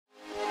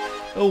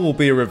All will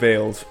be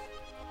revealed.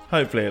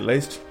 Hopefully, at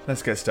least.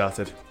 Let's get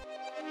started.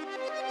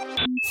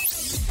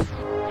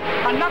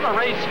 Another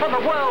race for the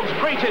world's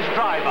greatest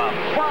driver,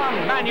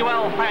 Juan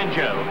Manuel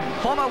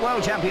Fangio. Former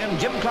world champion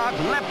Jim Clark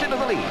leapt into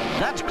the lead.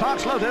 That's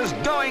Clark's Lotus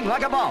going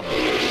like a bomb.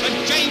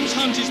 And James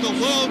Hunt is the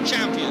world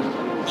champion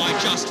by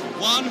just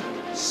one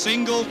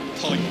single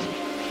point.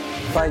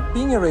 By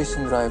being a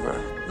racing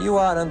driver, you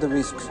are under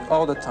risks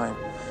all the time.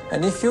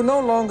 And if you no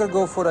longer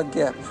go for a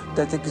gap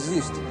that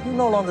exists, you're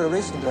no longer a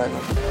racing driver.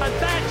 And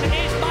that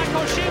is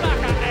Michael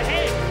Schumacher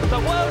ahead, the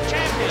world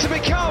champion. To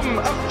become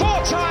a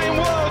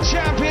four-time world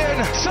champion,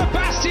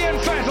 Sebastian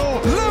Vettel,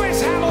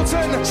 Lewis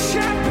Hamilton,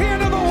 champion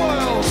of the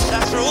world.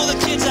 That's for all the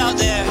kids out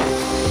there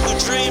who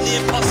dream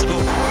the impossible.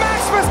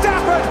 Max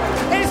Verstappen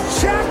is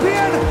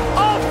champion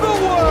of the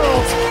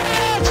world.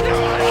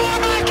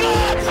 Oh my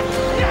God!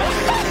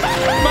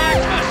 Max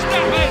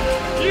Verstappen,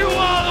 you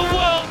are the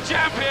world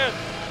champion!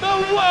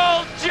 The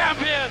world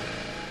champion!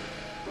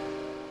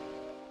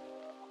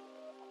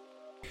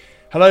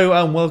 Hello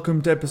and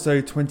welcome to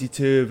episode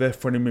 22 of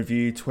F1 in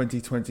Review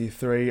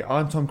 2023.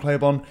 I'm Tom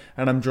Claiborne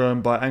and I'm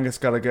joined by Angus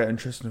Gallagher and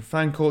Tristan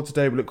Fancourt.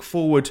 Today we look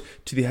forward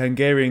to the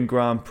Hungarian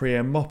Grand Prix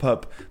and mop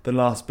up the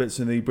last bits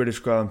of the British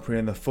Grand Prix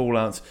and the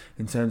fallout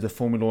in terms of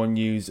Formula 1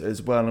 news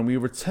as well. And we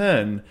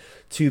return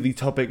to the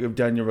topic of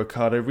Daniel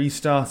Ricciardo,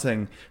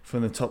 restarting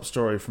from the top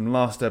story from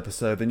last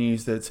episode, the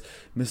news that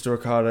Mr.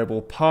 Ricciardo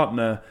will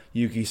partner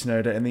Yuki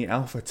Tsunoda in the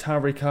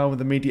AlphaTauri car with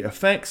immediate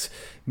effects,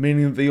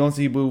 meaning that the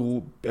Aussie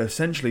will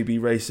essentially be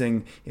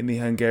racing in the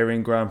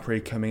Hungarian Grand Prix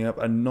coming up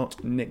and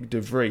not Nick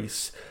De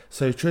Vries.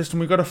 So Tristan,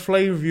 we got a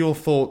flavour of your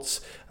thoughts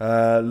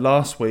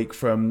last week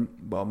from,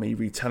 me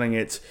retelling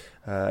it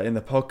in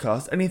the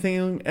podcast.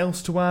 Anything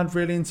else to add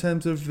really in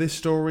terms of this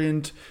story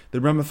and the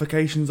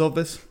ramifications of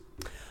this?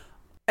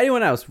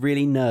 Anyone else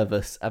really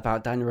nervous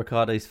about Daniel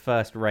Ricciardo's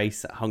first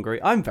race at Hungary?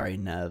 I'm very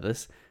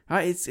nervous.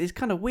 Right? It's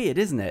kind of weird,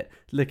 isn't it?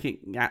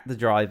 Looking at the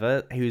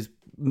driver who's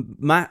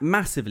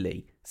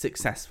massively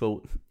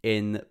successful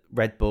in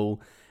Red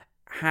Bull,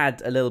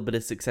 had a little bit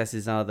of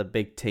successes in other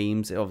big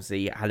teams.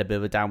 Obviously, had a bit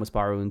of a downward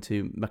spiral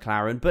into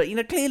McLaren, but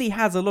clearly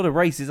has a lot of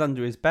races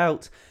under his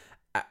belt,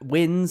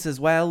 wins as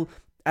well,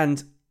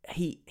 and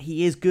he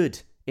is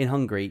good in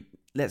Hungary.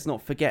 Let's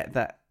not forget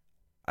that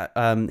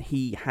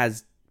he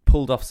has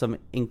pulled off some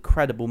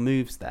incredible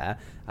moves there.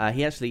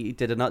 He actually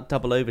did a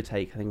double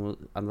overtake, I think,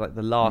 on like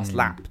the last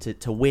lap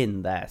to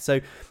win there. So,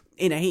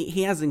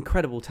 he has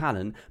incredible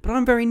talent, but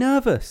I'm very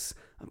nervous.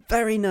 I'm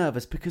very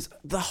nervous because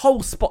the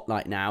whole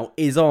spotlight now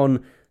is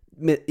on,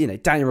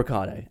 Daniel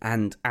Ricciardo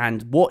and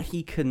what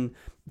he can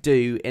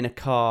do in a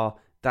car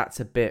that's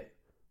a bit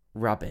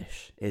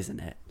rubbish, isn't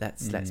it?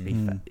 Let's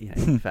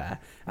be fair.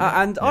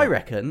 And I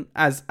reckon,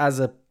 as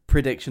a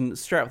prediction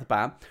straight off the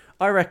bat,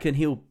 I reckon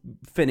he'll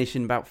finish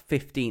in about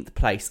 15th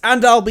place,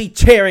 and I'll be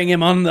cheering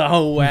him on the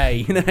whole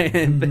way.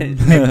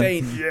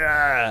 15th,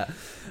 yeah.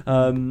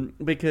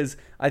 Because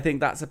I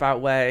think that's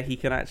about where he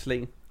can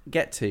actually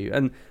get to.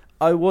 And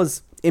I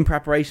was in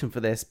preparation for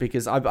this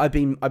because I've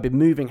been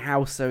moving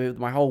house, so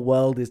my whole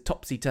world is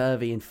topsy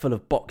turvy and full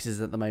of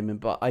boxes at the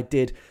moment. But I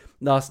did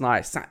last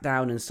night. Sat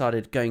down and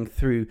started going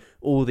through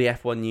all the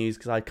F1 news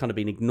because I'd kind of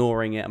been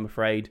ignoring it, I'm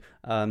afraid.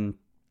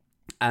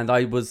 And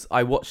I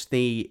watched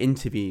the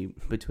interview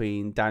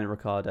between Daniel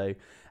Ricciardo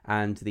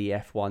and the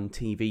F1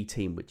 TV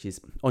team, which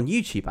is on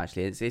YouTube,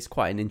 actually. It's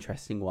quite an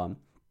interesting one.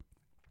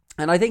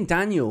 And I think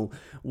Daniel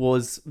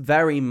was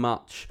very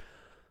much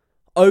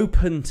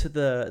open to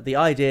the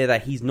idea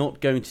that he's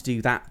not going to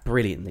do that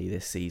brilliantly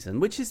this season,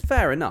 which is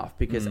fair enough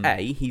because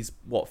A, he's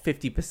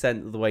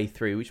 50% of the way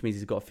through, which means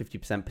he's got a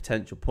 50%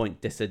 potential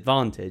point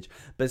disadvantage.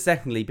 But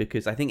secondly,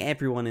 because I think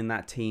everyone in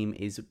that team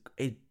is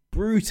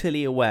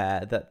brutally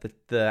aware that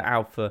the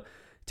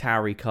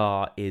AlphaTauri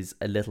car is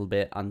a little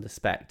under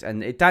underspec'd,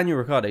 and Daniel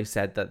Ricciardo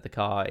said that the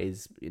car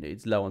is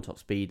it's low on top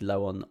speed,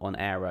 low on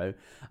aero,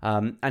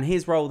 and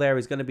his role there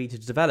is going to be to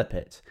develop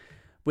it,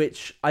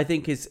 which I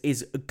think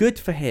is good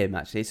for him.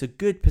 Actually, it's a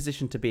good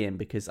position to be in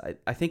because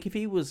I think if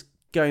he was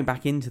going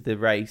back into the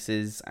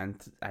races and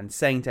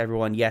saying to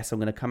everyone, yes, I'm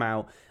going to come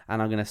out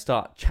and I'm going to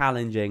start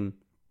challenging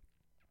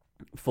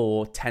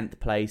for 10th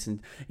place,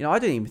 and I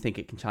don't even think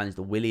it can challenge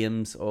the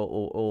Williams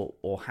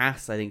or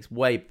Haas. I think it's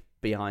way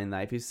behind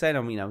that. If he's saying,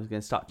 I was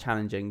going to start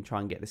challenging, try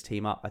and get this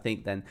team up, I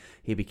think then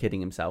he'd be kidding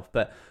himself.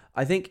 But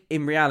I think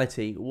in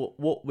reality,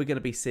 what we're going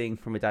to be seeing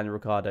from a Daniel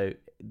Ricciardo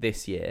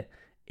this year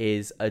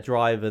is a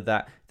driver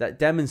that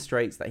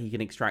demonstrates that he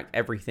can extract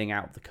everything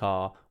out of the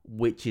car,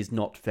 which is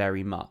not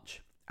very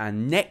much.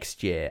 And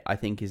next year, I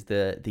think, is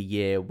the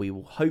year we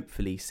will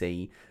hopefully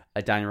see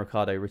a Daniel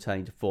Ricciardo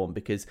returning to form,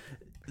 because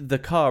the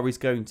car is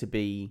going to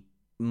be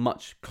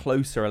much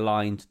closer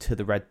aligned to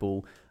the Red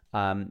Bull.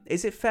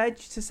 Is it fair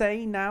to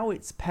say now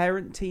it's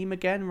parent team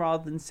again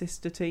rather than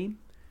sister team?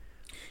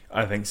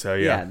 I think so,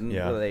 yeah.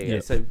 Well, there you go.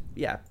 So,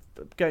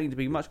 going to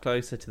be much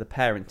closer to the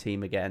parent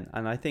team again.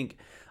 And I think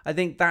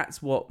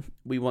that's what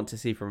we want to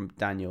see from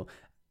Daniel.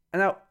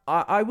 And now,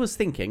 I was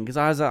thinking, because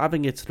I was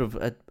having a sort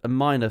of a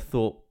minor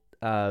thought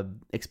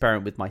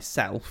experiment with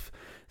myself.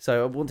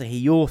 So I want to hear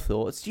your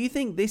thoughts. Do you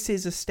think this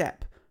is a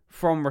step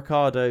from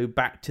Ricciardo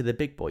back to the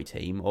big boy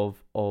team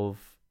of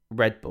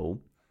Red Bull?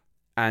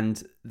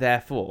 And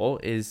therefore,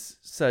 is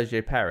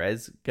Sergio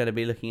Perez going to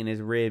be looking in his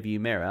rearview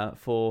mirror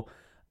for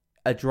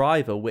a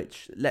driver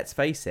which, let's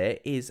face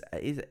it, is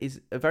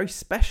very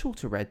special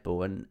to Red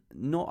Bull, and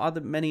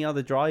not many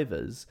other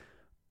drivers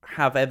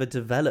have ever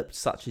developed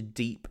such a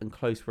deep and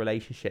close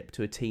relationship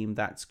to a team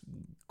that's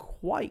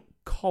quite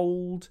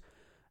cold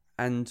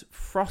and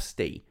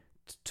frosty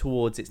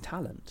towards its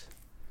talent?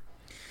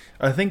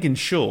 I think in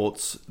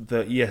short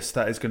that yes,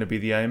 that is going to be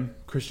the aim.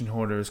 Christian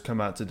Horner has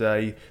come out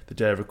today, the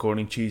day of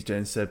recording, Tuesday,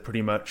 and said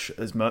pretty much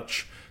as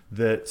much,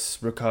 that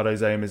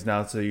Ricciardo's aim is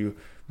now to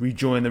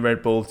rejoin the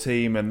Red Bull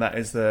team, and that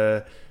is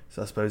I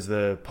suppose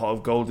the pot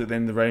of gold at the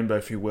end of the rainbow,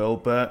 if you will.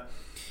 But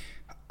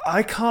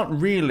I can't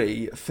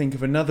really think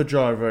of another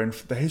driver in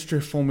the history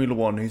of Formula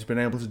One who's been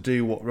able to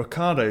do what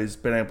Ricciardo's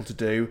been able to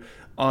do,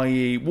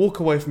 i.e. walk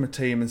away from a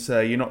team and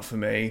say, you're not for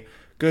me,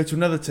 go to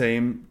another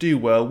team, do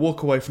well,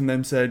 walk away from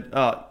them, said,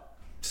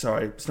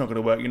 sorry, it's not going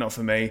to work, you're not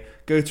for me,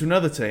 go to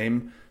another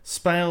team,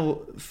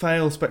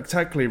 fail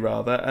spectacularly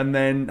rather, and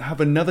then have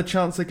another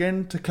chance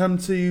again to come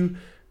to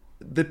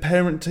the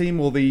parent team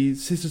or the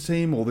sister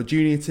team or the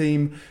junior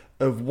team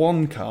of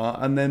one car,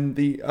 and then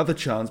the other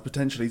chance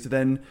potentially to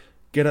then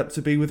get up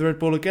to be with Red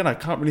Bull again. I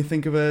can't really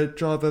think of a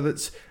driver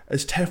that's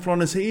as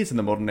Teflon as he is in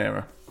the modern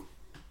era.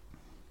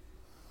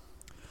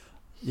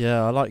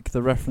 Yeah, I like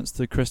the reference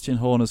to Christian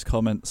Horner's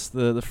comments.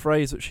 The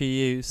phrase which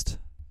he used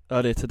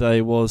earlier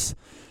today was,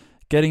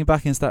 getting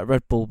back into that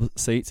Red Bull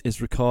seat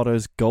is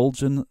Ricciardo's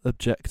golden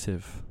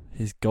objective.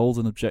 His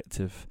golden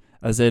objective.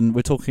 As in,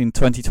 we're talking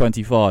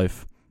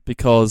 2025.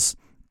 Because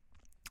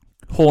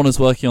Horner's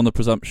working on the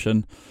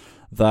presumption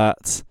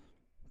that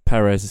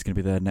Perez is going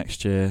to be there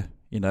next year.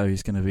 You know,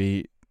 he's going to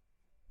be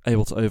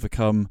able to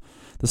overcome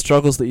the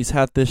struggles that he's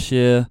had this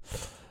year,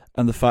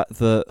 and the fact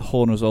that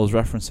Horner as well was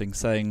referencing,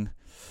 saying,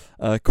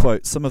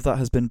 quote, some of that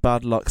has been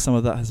bad luck, some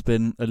of that has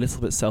been a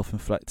little bit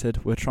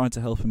self-inflicted. We're trying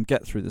to help him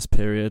get through this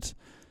period.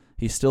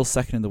 He's still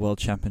second in the World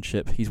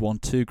Championship. He's won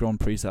 2 Grand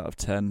Prix out of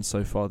 10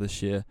 so far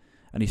this year,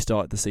 and he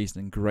started the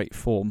season in great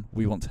form.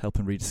 We want to help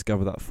him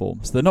rediscover that form.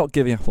 So they're not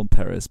giving up on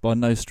Perez by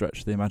no stretch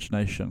of the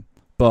imagination.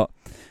 But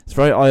it's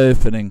very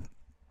eye-opening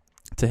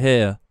to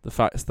hear the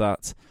fact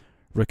that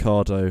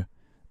Ricciardo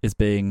is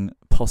being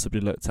possibly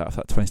looked at for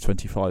that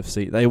 2025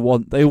 seat. They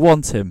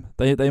want him.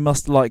 They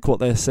must like what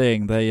they're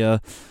seeing.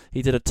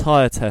 He did a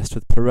tyre test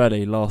with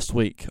Pirelli last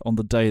week on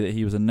the day that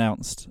he was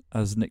announced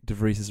as Nick De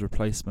Vries's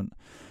replacement,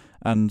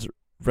 and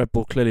Red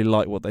Bull clearly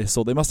liked what they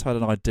saw. They must have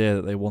had an idea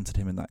that they wanted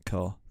him in that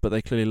car, but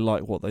they clearly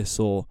liked what they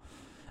saw.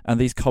 And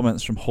these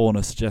comments from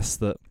Horner suggest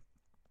that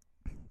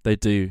they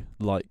did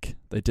like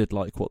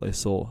what they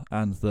saw,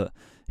 and that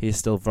he is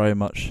still very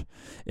much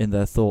in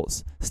their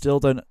thoughts. Still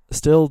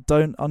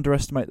don't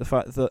underestimate the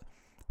fact that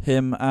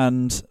him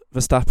and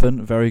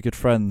Verstappen very good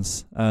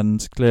friends,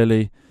 and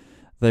clearly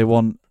they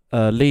want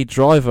a lead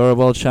driver, a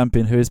world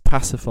champion who is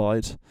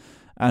pacified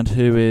and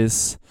who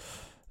is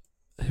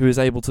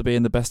able to be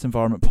in the best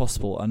environment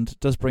possible. And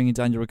does bringing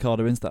Daniel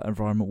Ricciardo into that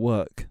environment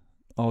work?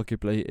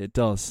 Arguably it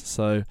does.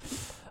 So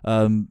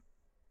don't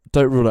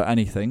rule out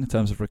anything in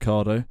terms of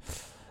Ricciardo,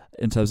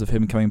 in terms of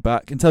him coming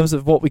back. In terms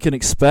of what we can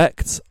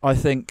expect, I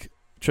think,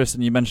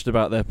 Tristan, you mentioned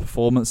about their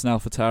performance in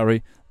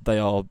AlphaTauri.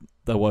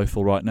 They're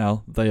woeful right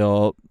now. They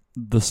are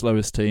the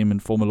slowest team in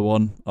Formula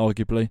One,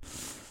 arguably.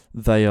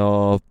 They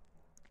are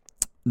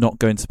not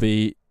going to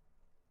be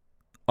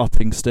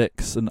upping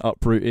sticks and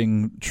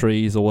uprooting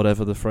trees or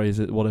whatever the phrase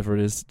is, whatever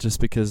it is, just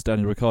because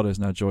Daniel Ricciardo has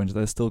now joined.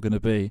 They're still going to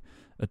be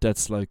a dead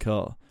slow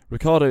car.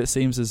 Ricciardo, it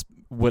seems, is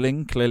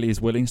clearly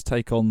is willing to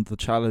take on the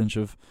challenge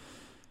of,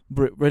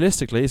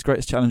 realistically, his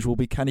greatest challenge will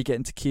be, can he get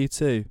into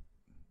Q2?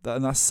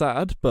 And that's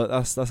sad, but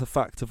that's a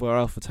fact of where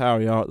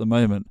AlphaTauri are at the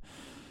moment.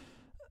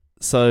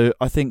 So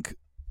I think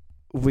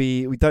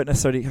we don't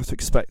necessarily have to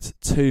expect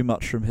too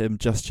much from him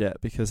just yet,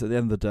 because at the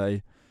end of the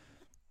day,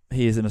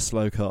 he is in a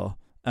slow car.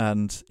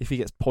 And if he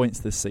gets points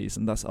this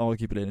season, that's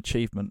arguably an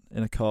achievement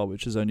in a car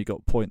which has only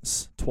got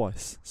points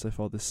twice so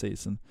far this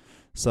season.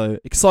 So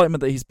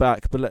excitement that he's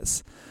back, but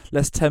let's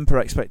temper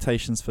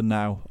expectations for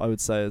now, I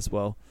would say as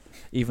well,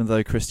 even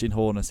though Christian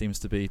Horner seems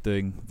to be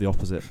doing the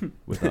opposite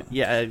with that.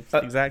 Yeah,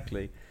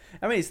 exactly.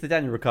 I mean, it's the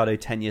Daniel Ricciardo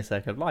 10-year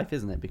circle of life,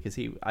 isn't it? Because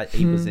he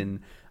was in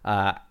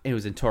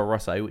Toro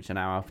Rosso, which are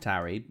now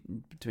AlphaTauri,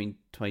 between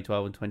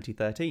 2012 and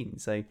 2013.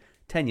 So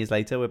 10 years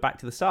later, we're back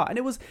to the start. And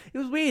it was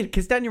weird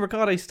because Daniel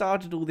Ricciardo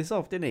started all this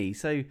off, didn't he?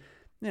 So,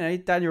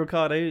 Daniel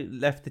Ricciardo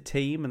left the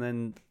team, and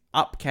then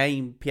up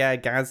came Pierre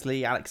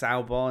Gasly, Alex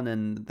Albon,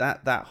 and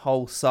that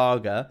whole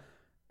saga.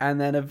 And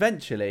then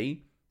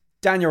eventually,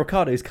 Daniel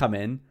Ricciardo's come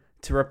in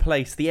to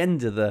replace the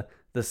end of the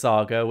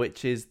saga,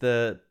 which is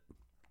the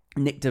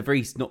Nick De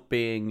Vries not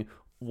being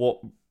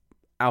what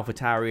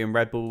AlphaTauri and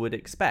Red Bull would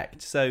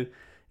expect. So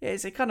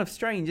it's kind of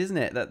strange, isn't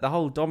it, that the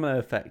whole domino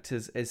effect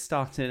has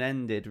started and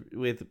ended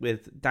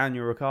with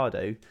Daniel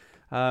Ricciardo.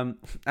 And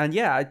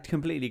yeah, I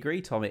completely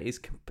agree, Tom.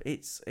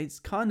 It's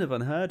kind of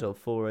unheard of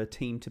for a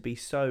team to be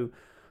so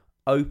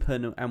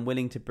open and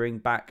willing to bring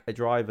back a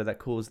driver that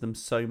caused them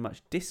so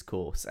much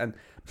discourse.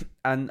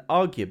 And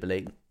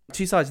arguably,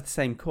 two sides of the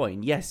same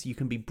coin. Yes, you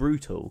can be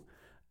brutal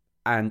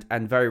and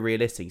very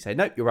realistic. You say,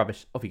 nope, you're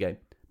rubbish, off you go.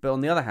 But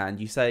on the other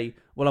hand, you say,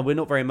 well, we're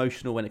not very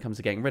emotional when it comes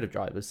to getting rid of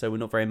drivers, so we're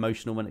not very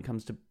emotional when it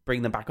comes to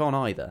bringing them back on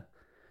either.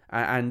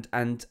 And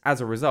as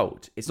a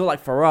result, it's not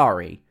like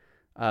Ferrari,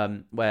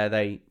 where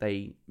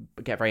they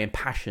get very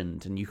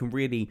impassioned and you can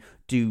really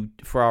do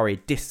Ferrari a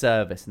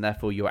disservice and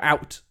therefore you're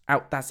out,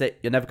 that's it,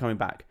 you're never coming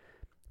back.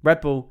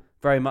 Red Bull,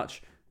 very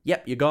much,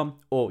 yep, you're gone,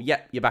 or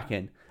yep, you're back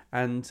in.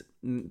 And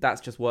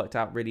that's just worked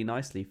out really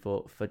nicely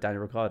for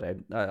Daniel Ricciardo.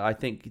 I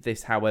think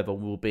this, however,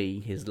 will be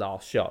his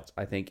last shot.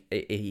 I think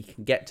he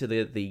can get to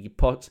the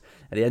pot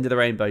at the end of the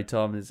rainbow,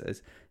 Tom,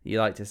 as you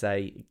like to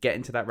say, get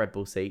into that Red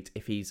Bull seat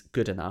if he's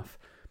good enough.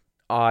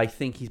 I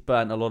think he's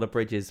burnt a lot of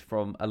bridges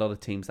from a lot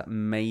of teams that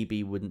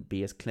maybe wouldn't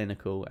be as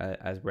clinical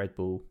as Red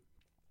Bull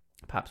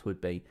perhaps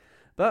would be.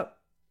 But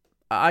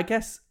I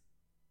guess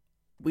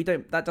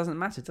that doesn't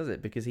matter, does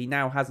it? Because he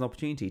now has an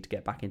opportunity to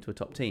get back into a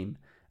top team.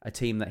 A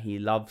team that he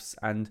loves.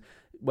 And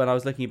when I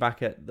was looking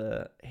back at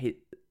the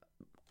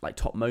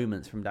top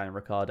moments from Daniel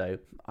Ricciardo,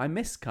 I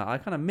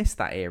kind of miss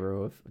that era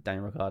of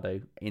Daniel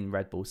Ricciardo in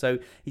Red Bull. So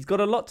he's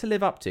got a lot to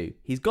live up to.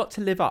 He's got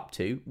to live up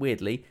to,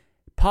 weirdly,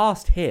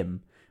 past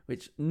him,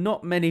 which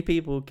not many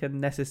people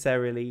can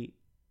necessarily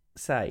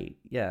say.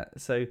 Yeah.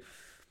 So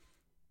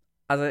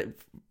as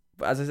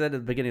I said at the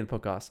beginning of the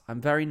podcast,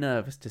 I'm very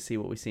nervous to see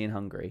what we see in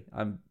Hungary.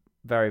 I'm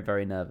very,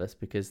 very nervous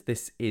because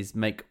this is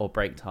make or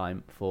break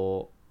time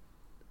for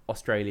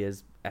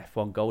Australia's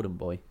F1 golden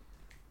boy.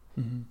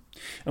 Mm-hmm.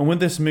 And with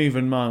this move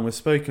in mind, we've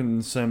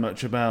spoken so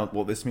much about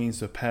what this means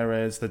for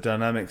Perez, the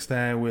dynamics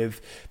there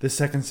with the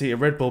second seat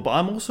of Red Bull, but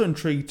I'm also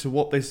intrigued to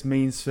what this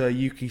means for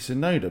Yuki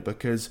Tsunoda,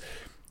 because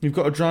you've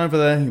got a driver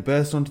there who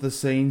burst onto the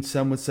scene,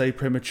 some would say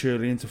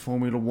prematurely, into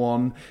Formula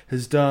 1,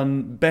 has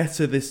done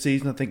better this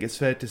season, I think it's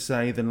fair to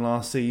say, than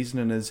last season,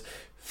 and has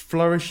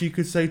flourished, you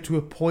could say, to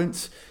a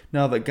point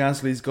now that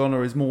Gasly's gone,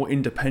 or is more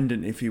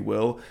independent, if you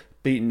will,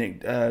 beaten Nick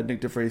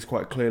de Vries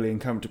quite clearly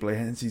and comfortably,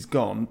 hence he's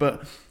gone.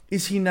 But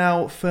is he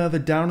now further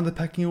down in the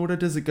pecking order?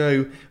 Does it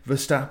go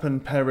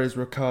Verstappen, Perez,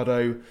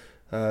 Ricciardo,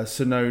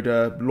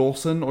 Tsunoda,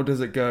 Lawson, or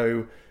does it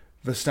go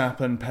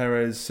Verstappen,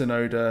 Perez,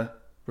 Tsunoda,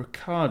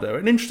 Ricciardo?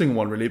 An interesting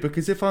one, really,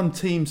 because if I'm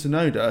Team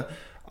Tsunoda,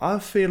 I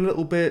feel a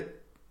little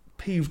bit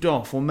peeved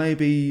off, or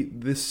maybe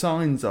the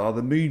signs are,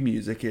 the mood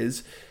music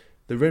is,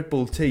 the Red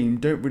Bull team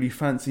don't really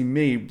fancy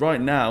me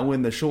right now,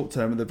 in the short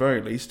term at the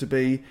very least, to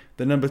be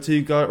the number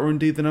 2 guy or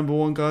indeed the number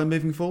 1 guy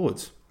moving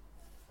forwards.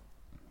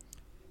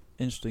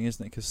 Interesting,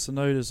 isn't it? Because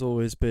Tsunoda's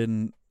always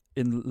been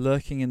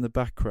lurking in the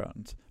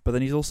background, but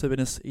then he's also been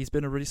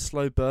a really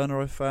slow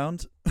burner, I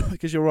found.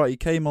 Because you're right, he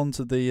came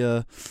onto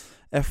the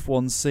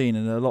F1 scene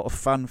in a lot of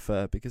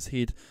fanfare because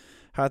he'd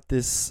had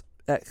this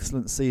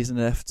excellent season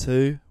in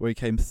F2 where he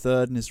came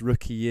third in his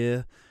rookie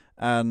year,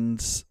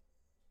 and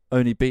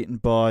only beaten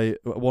by,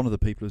 one of the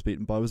people he was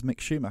beaten by was Mick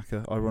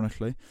Schumacher,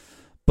 ironically.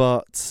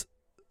 But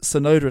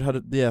Tsunoda had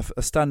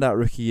a standout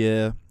rookie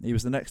year. He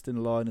was the next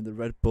in line in the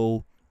Red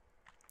Bull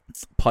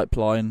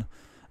pipeline.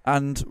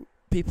 And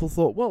people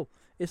thought, well,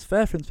 it's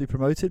fair for him to be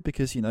promoted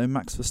because,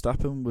 Max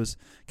Verstappen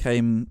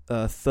came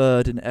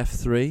third in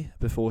F3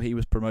 before he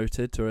was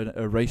promoted to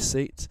a race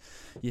seat.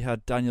 You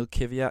had Daniel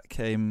Kvyat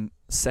came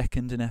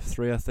second in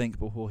F3, I think,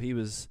 before he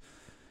was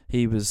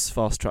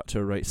fast-tracked to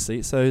a race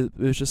seat. So it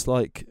was just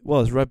like,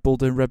 well, it's Red Bull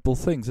doing Red Bull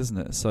things, isn't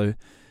it? So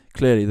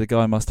clearly the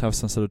guy must have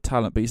some sort of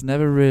talent, but he's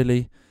never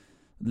really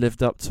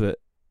lived up to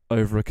it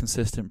over a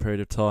consistent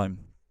period of time.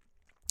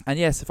 And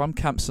yes, if I'm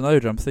Camp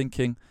Tsunoda, I'm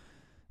thinking,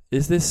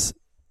 is this...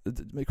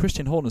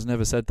 Christian Horner's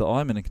never said that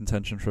I'm in a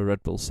contention for a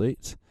Red Bull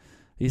seat.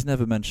 He's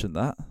never mentioned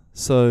that.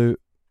 So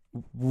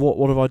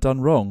what have I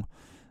done wrong?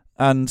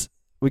 And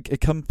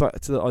it comes back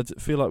to... I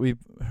feel like we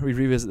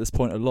revisit this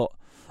point a lot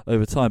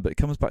over time, but it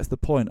comes back to the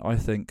point, I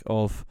think,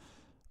 of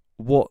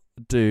what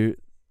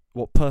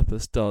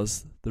purpose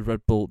does the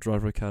Red Bull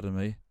Driver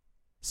Academy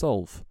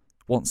solve?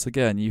 Once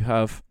again, you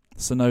have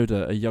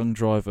Tsunoda, a young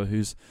driver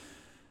who's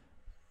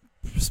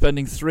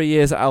spending 3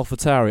 years at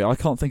AlphaTauri. I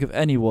can't think of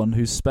anyone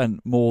who's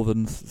spent more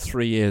than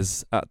 3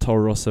 years at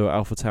Toro Rosso at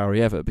AlphaTauri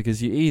ever,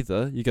 because you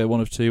go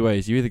one of two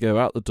ways. You either go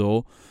out the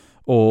door,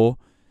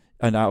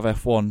 and out of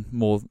F1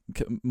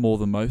 more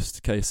than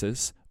most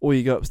cases, or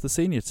you go up to the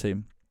senior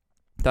team.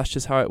 That's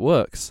just how it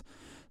works.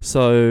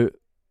 So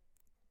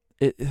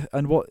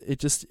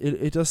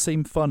it does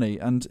seem funny,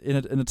 and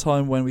in a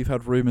time when we've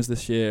had rumours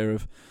this year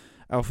of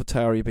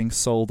AlphaTauri being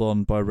sold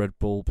on by Red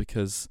Bull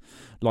because,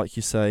 like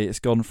you say, it's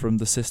gone from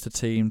the sister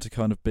team to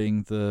kind of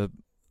being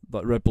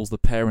Red Bull's the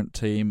parent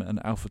team, and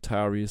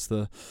AlphaTauri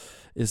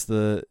is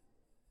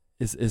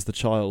the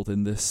child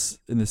in this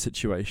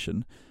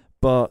situation.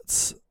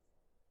 But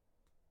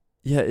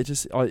yeah,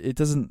 it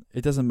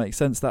doesn't make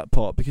sense, that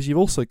part, because you've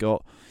also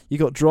got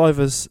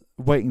drivers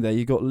waiting there.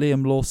 You've got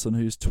Liam Lawson,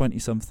 who's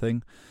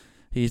 20-something.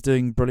 He's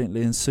doing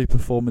brilliantly in Super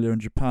Formula in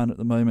Japan at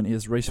the moment. He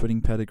has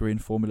race-winning pedigree in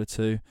Formula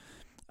 2.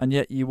 And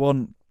yet you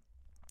want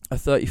a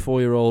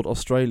 34-year-old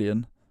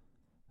Australian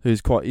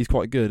he's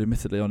quite good,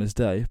 admittedly, on his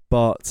day,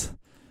 but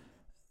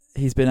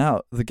he's been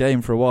out of the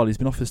game for a while. He's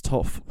been off his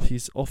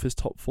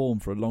top form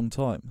for a long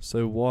time.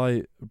 So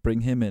why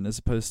bring him in as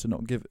opposed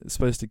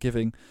to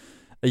giving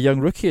a young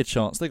rookie a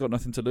chance? They got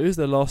nothing to lose.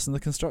 They're last in the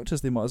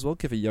constructors. They might as well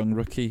give a young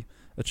rookie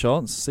a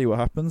chance, see what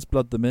happens,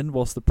 blood them in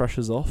whilst the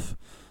pressure's off.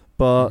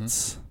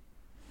 But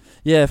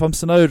yeah, if I'm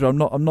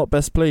Tsunoda, I'm not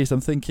best pleased.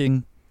 I'm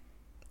thinking,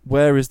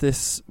 where is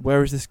this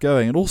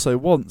going? And also,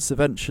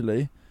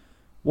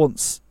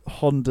 once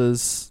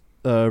Honda's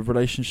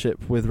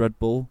relationship with Red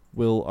Bull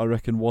will, I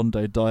reckon, one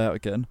day die out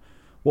again,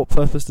 what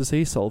purpose does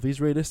he solve? He's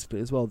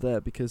realistically as well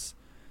there because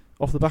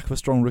off the back of a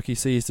strong rookie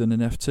season in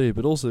F2,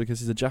 but also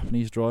because he's a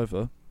Japanese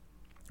driver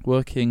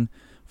working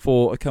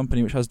for a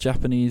company which has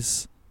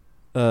Japanese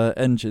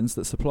engines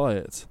that supply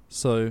it.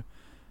 So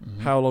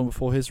how long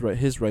before his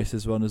race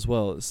is run as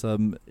well?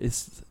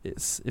 It's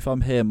if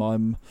I'm him,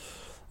 I'm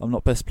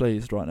not best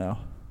pleased right now.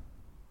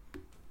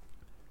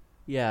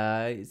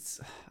 Yeah,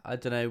 I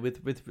don't know,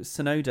 with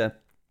Tsunoda,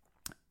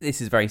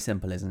 this is very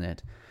simple, isn't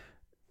it?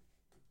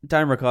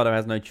 Daniel Ricciardo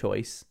has no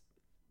choice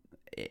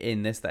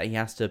in this, that he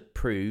has to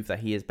prove that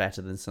he is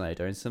better than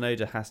Tsunoda, and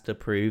Tsunoda has to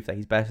prove that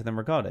he's better than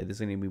Ricciardo. There's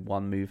going to be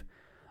one move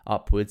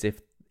upwards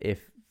if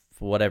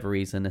for whatever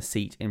reason a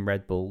seat in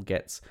Red Bull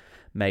gets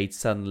made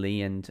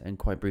suddenly and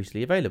quite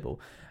brutally available.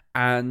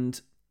 And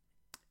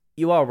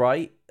you are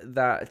right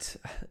that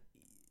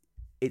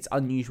it's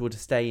unusual to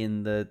stay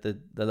in the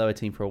lower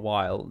team for a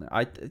while.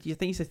 You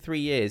think he said 3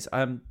 years?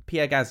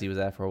 Pierre Gasly was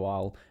there for a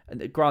while,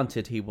 and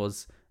granted he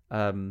was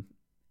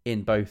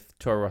in both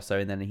Toro Rosso,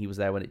 and then he was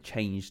there when it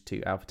changed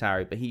to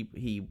AlphaTauri. But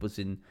he was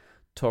in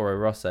Toro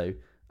Rosso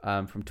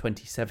from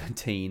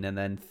 2017, and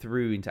then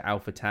through into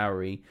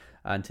AlphaTauri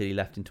until he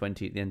left at the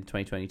end of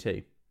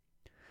 2022,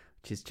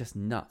 which is just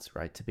nuts,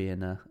 right? To be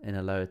in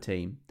a lower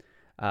team,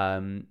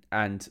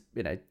 and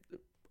you know.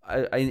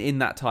 In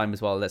that time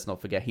as well, let's not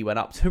forget he went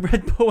up to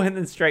Red Bull and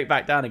then straight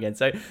back down again.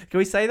 So can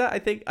we say that? I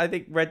think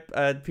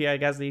Pierre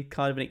Gasly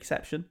kind of an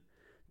exception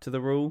to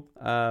the rule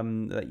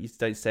that you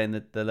don't stay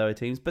in the lower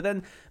teams. But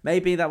then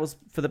maybe that was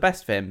for the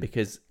best for him,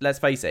 because let's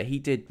face it, he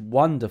did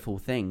wonderful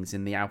things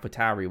in the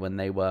AlphaTauri when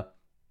they were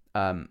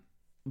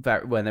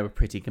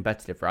pretty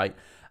competitive, right?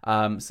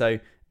 So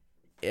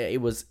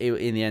it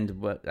in the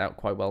end worked out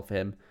quite well for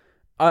him.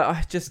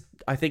 I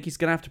think he's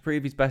gonna have to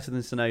prove he's better than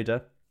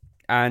Tsunoda.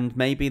 And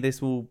maybe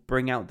this will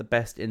bring out the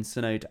best in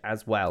Tsunoda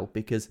as well,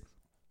 because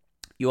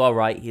you are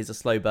right, he's a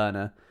slow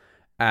burner.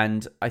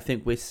 And I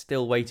think we're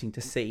still waiting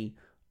to see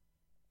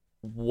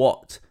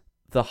what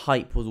the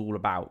hype was all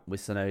about with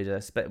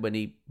Tsunoda, when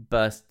he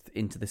burst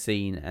into the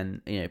scene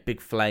and, you know,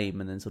 big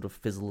flame and then sort of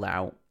fizzled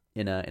out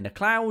in a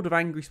cloud of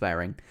angry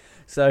swearing.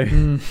 So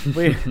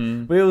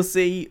we'll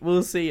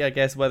see, I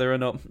guess, whether or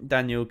not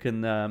Daniel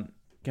can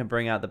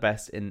bring out the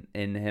best in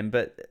him.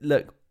 But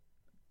look,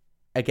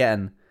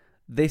 again,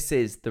 this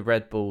is the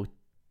Red Bull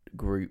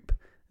group.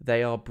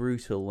 They are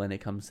brutal when it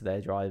comes to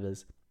their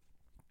drivers.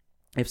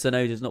 If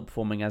Tsunoda's not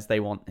performing as they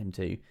want him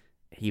to,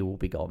 he will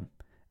be gone.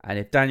 And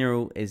if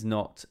Daniel is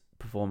not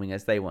performing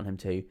as they want him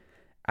to,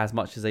 as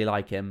much as they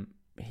like him,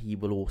 he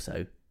will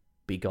also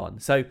be gone.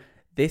 So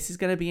this is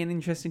going to be an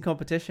interesting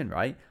competition,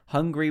 right?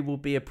 Hungary will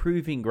be a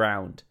proving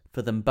ground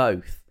for them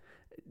both.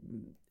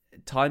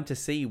 Time to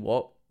see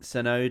what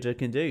Tsunoda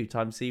can do.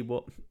 Time to see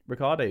what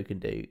Ricciardo can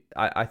do.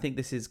 I think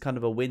this is kind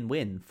of a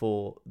win-win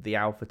for the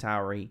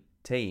AlphaTauri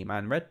team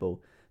and Red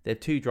Bull. They're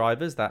two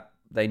drivers that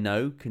they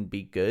know can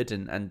be good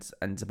and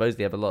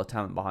supposedly have a lot of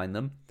talent behind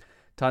them.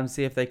 Time to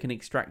see if they can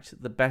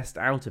extract the best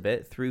out of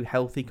it through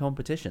healthy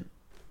competition.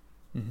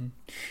 Mm-hmm.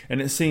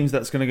 And it seems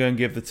that's going to go and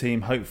give the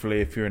team, hopefully,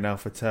 if you're an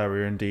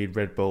AlphaTauri or indeed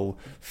Red Bull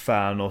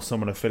fan or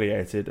someone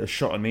affiliated, a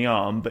shot in the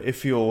arm. But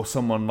if you're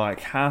someone like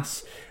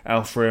Haas,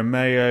 Alfa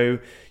Romeo,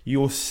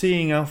 you're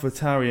seeing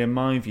AlphaTauri, in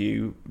my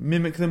view,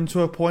 mimic them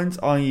to a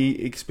point, i.e.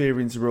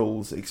 experience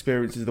rules.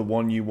 Experience is the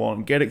one you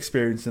want. Get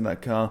experience in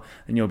that car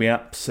and you'll be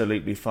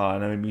absolutely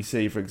fine. I mean, we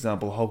see, for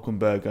example,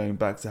 Hülkenberg going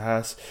back to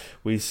Haas.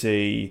 We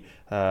see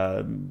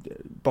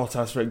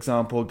Bottas, for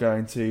example,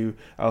 going to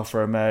Alfa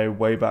Romeo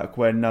way back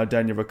when. Now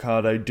Daniel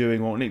Ricciardo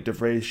doing what Nick de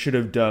Vries should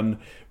have done,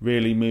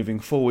 really moving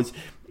forwards.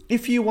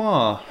 If you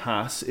are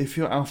Haas, if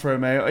you're Alfa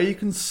Romeo, are you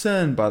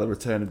concerned by the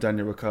return of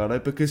Daniel Ricciardo?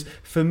 Because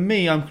for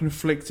me, I'm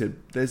conflicted.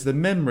 There's the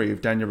memory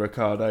of Daniel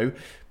Ricciardo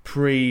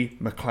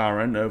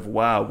pre-McLaren of,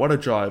 wow, what a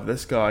drive.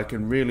 This guy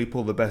can really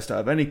pull the best out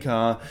of any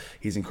car.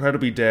 He's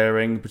incredibly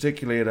daring,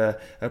 particularly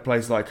at a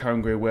place like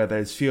Hungary where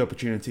there's few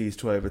opportunities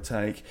to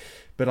overtake.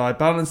 But I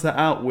balance that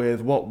out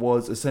with what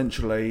was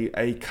essentially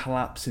a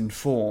collapse in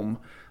form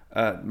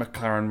at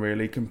McLaren,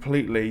 really,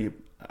 completely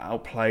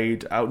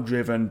outplayed,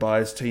 outdriven by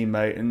his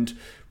teammate, and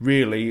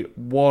really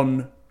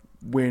one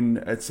win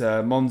at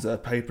Monza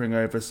papering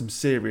over some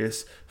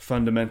serious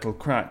fundamental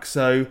cracks.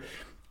 So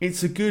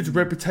it's a good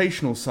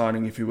reputational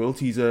signing, if you will,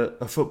 to use a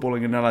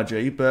footballing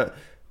analogy, but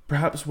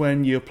perhaps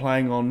when you're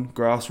playing on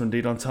grass or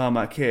indeed on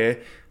tarmac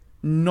here,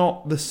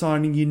 not the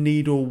signing you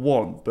need or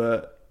want.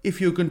 But if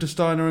you're Gunter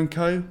Steiner and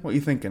co, what are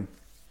you thinking?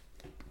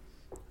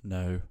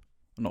 No,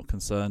 I'm not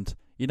concerned.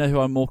 You know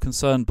who I'm more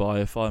concerned by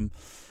if I'm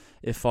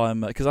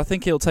because I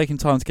think it'll take him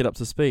time to get up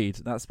to speed.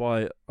 That's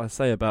why I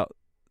say about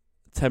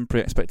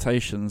temporary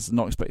expectations,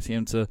 not expecting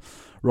him to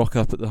rock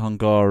up at the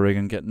Hungary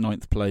and get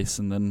 9th place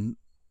and then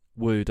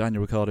woo,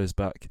 Daniel Ricciardo's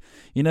back.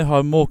 You know who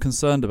I'm more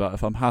concerned about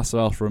if I'm Haas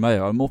or Alfa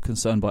Romeo? I'm more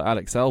concerned by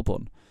Alex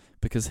Albon,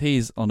 because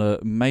he's on a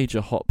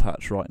major hot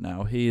patch right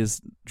now. He is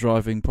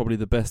driving probably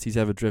the best he's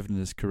ever driven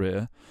in his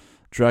career,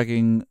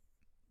 dragging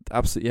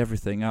absolutely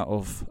everything out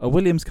of a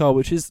Williams car,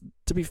 which is,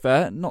 to be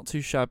fair, not too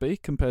shabby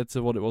compared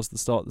to what it was at the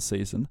start of the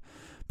season,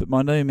 but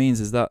by no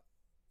means is that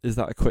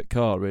a quick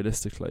car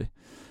realistically.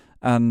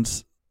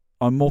 And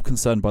I'm more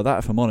concerned by that,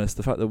 if I'm honest.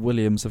 The fact that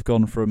Williams have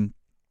gone from,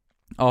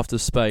 after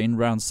Spain,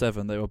 round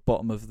 7, they were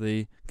bottom of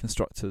the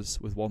constructors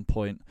with 1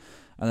 point,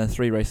 and then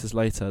 3 races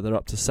later they're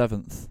up to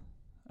 7th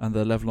and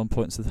they're level on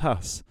points with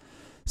Haas.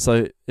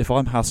 So if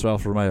I'm Haas or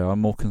Alfa Romeo, I'm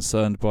more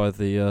concerned by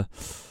the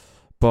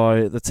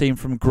team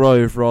from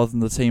Grove rather than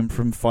the team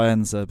from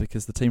Faenza,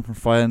 because the team from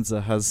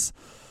Faenza has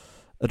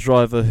a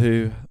driver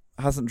who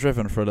hasn't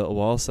driven for a little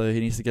while, so he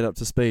needs to get up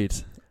to speed.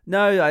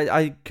 No,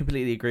 I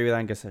completely agree with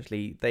Angus,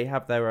 actually. They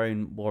have their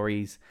own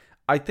worries.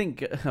 I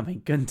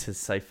mean, Gunter's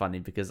so funny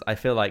because I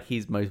feel like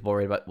he's most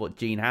worried about what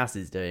Gene Haas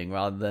is doing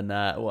rather than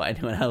what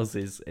anyone else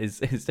is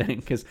doing,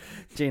 because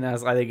Gene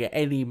Haas, I think, at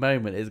any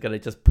moment is going to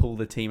just pull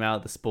the team out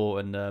of the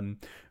sport and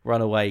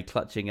run away,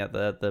 clutching at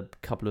the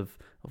couple of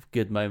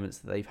good moments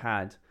that they've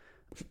had.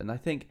 And I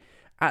think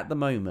at the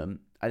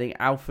moment,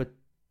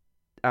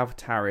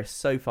 AlphaTauri is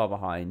so far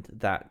behind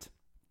that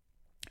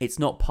it's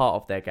not part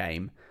of their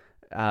game.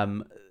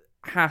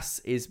 Haas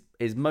is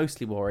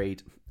mostly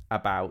worried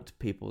about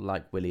people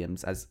like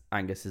Williams, as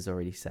Angus has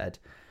already said,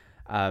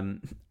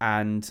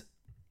 and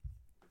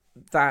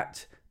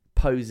that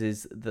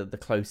poses the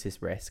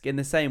closest risk. In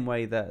the same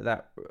way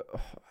that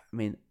I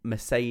mean,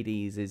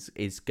 Mercedes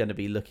is going to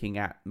be looking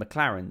at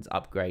McLaren's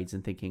upgrades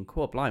and thinking,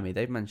 "Cool, blimey,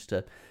 they've managed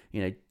to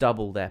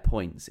double their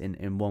points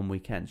in one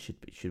weekend.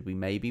 Should we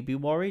maybe be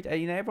worried?"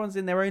 Everyone's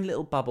in their own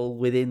little bubble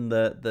within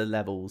the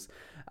levels.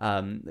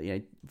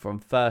 From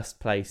 1st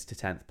place to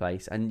 10th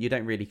place, and you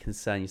don't really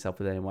concern yourself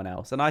with anyone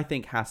else. And I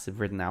think Haas have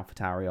ridden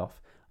AlphaTauri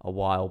off a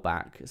while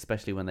back,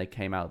 especially when they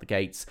came out of the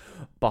gates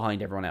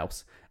behind everyone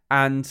else,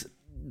 and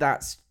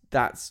that's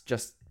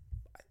just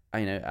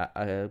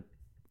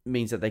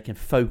means that they can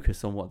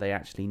focus on what they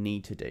actually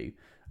need to do.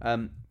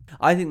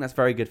 I think that's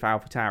very good for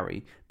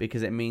AlphaTauri,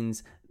 because it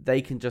means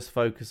they can just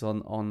focus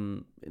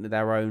on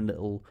their own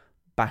little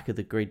back of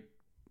the grid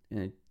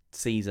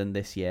season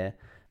this year.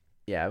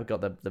 Yeah, we've got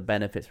the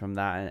benefits from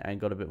that and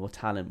got a bit more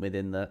talent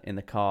within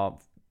the car,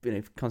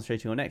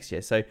 concentrating on next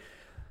year. So,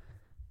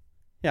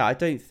 yeah, I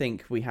don't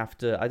think they're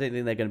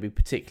going to be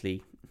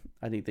particularly.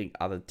 I don't think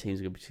other teams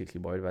are going to be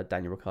particularly worried about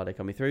Daniel Ricciardo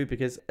coming through,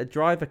 because a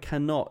driver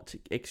cannot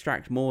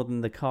extract more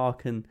than the car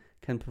can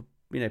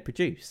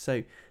produce.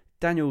 So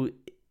Daniel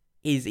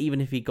is,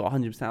 even if he got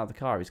 100% out of the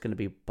car, he's going to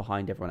be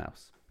behind everyone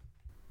else.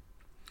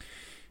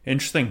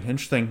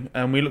 Interesting.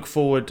 And we look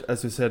forward,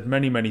 as we said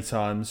many, many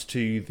times,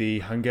 to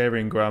the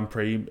Hungarian Grand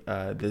Prix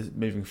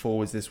moving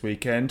forwards this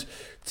weekend.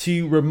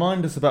 To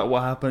remind us about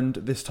what happened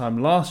this time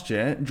last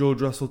year,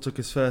 George Russell took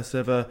his first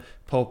ever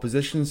pole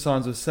position,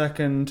 Sainz was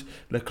 2nd,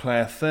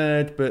 Leclerc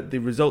 3rd, but the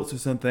results were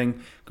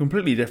something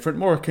completely different,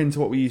 more akin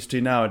to what we used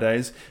to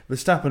nowadays.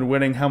 Verstappen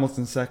winning,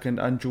 Hamilton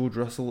 2nd, and George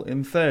Russell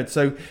in 3rd.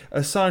 So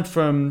aside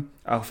from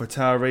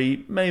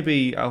AlphaTauri,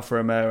 maybe Alfa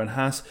Romeo and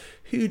Haas,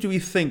 who do we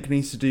think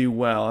needs to do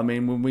well? I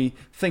mean, when we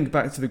think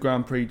back to the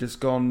Grand Prix just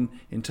gone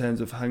in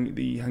terms of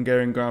the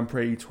Hungarian Grand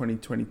Prix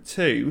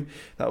 2022,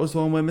 that was the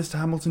one where Mr.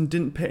 Hamilton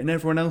didn't pit and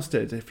everyone else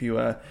did, if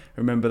you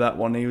remember that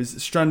one. He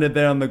was stranded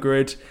there on the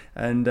grid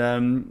and,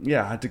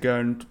 had to go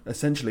and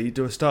essentially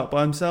do a start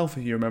by himself,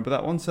 if you remember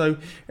that one. So,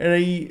 in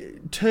a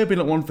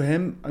turbulent one for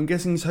him, I'm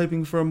guessing he's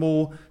hoping for a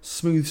more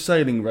smooth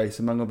sailing race,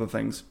 among other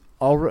things.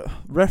 I'll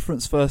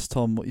reference first,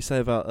 Tom, what you say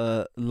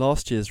about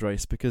last year's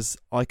race, because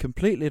I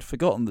completely had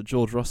forgotten that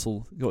George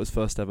Russell got his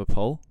first ever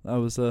pole. That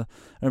was I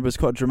remember it was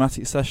quite a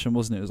dramatic session,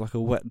 wasn't it? It was like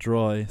a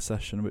wet-dry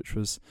session, which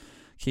was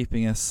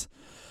keeping us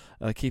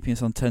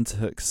on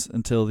tenterhooks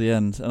until the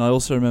end. And I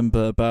also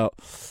remember about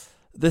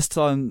this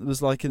time, it was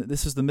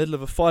this was the middle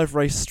of a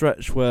 5-race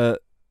stretch where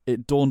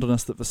it dawned on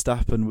us that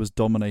Verstappen was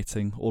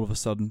dominating all of a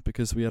sudden,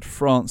 because we had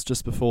France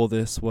just before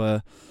this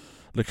where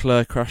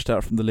Leclerc crashed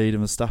out from the lead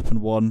and Verstappen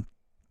won.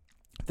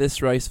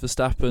 This race,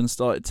 Verstappen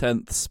started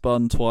 10th,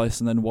 spun twice,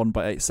 and then won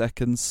by 8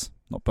 seconds.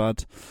 Not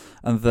bad.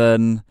 And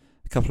then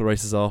a couple of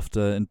races after,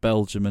 in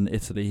Belgium and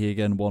Italy, he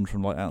again won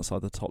from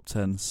outside the top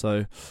 10.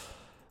 So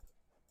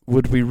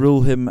would we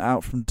rule him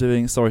out from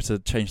doing... Sorry to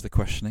change the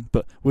questioning,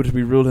 but would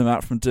we rule him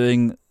out from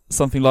doing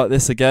something like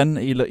this again?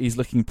 He's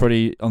looking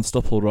pretty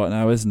unstoppable right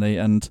now, isn't he?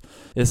 And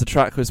it's a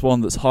track that's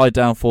one that's high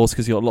downforce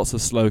because you've got lots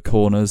of slow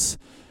corners.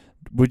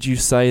 Would you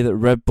say that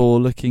Red Bull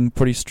are looking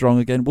pretty strong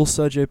again? Will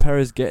Sergio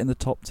Perez get in the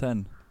top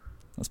 10?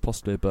 That's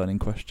possibly a burning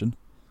question.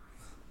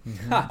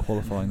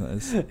 Qualifying, that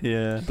is.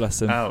 Yeah.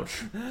 Bless him.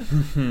 Ouch.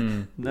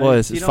 Well,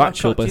 it's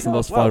factual based on the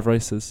last 5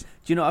 races.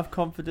 Do you not have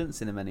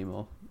confidence in him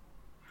anymore?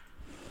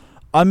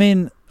 I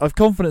mean, I've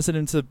confidence in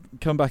him to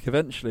come back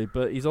eventually,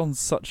 but he's on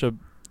such a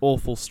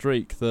awful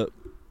streak that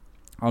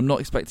I'm not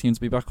expecting him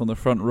to be back on the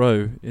front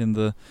row in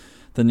the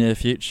near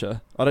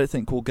future. I don't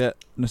think we'll get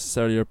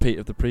necessarily a repeat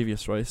of the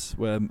previous race,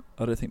 where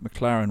I don't think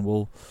McLaren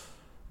will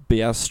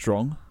be as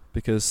strong,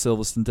 because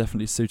Silverstone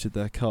definitely suited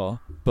their car.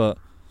 But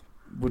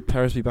would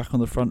Perez be back on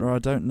the front row? I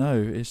don't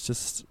know. It's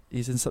just,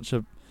 he's in such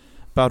a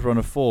bad run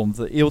of form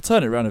that he'll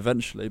turn it around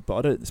eventually, but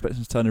I don't expect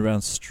him to turn it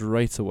around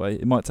straight away.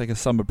 It might take a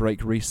summer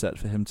break reset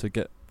for him to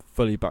get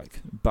fully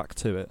back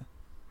to it.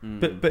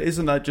 But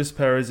isn't that just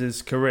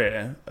Perez's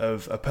career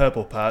of a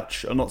purple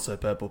patch, a not so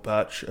purple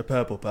patch, a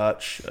purple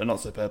patch, a not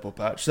so purple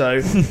patch?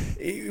 So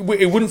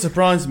it wouldn't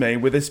surprise me,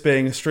 with this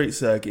being a street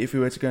circuit, if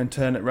we were to go and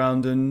turn it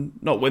round and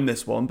not win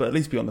this one, but at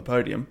least be on the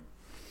podium.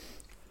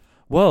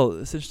 Well,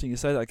 it's interesting you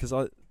say that, because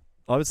I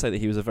would say that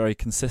he was a very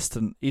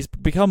consistent... He's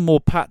become more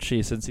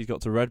patchy since he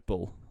got to Red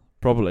Bull,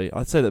 probably.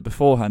 I'd say that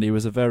beforehand he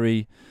was a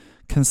very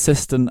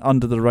consistent,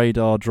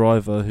 under-the-radar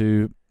driver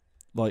who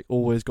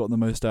always got the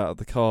most out of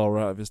the car or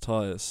out of his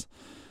tyres.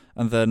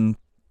 And then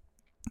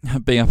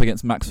being up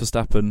against Max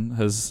Verstappen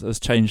has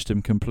changed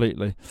him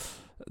completely,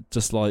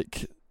 just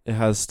like it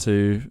has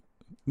to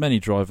many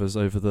drivers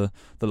over the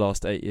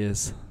last 8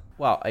 years.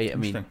 Well, I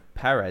mean,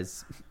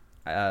 Perez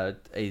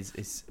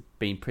is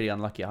been pretty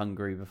unlucky at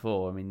Hungary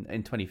before. I mean,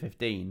 in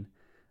 2015,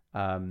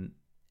 in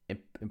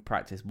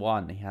practice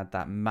one, he had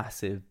that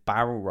massive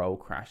barrel roll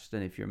crash. I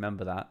don't know if you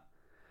remember that.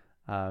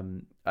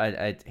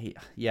 I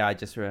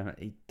just remember.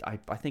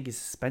 I think his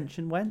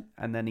suspension went,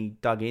 and then he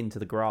dug into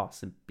the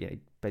grass and he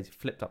basically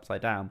flipped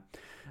upside down.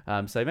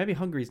 So maybe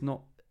Hungary's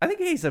not. I think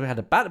he's had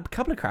a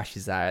couple of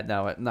crashes there.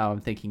 Now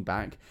I'm thinking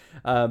back,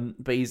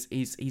 but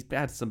he's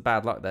had some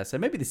bad luck there. So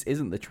maybe this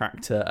isn't the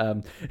track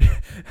to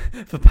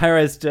for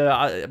Perez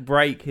to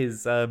break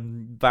his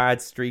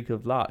bad streak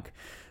of luck.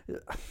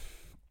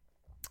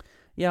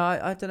 Yeah,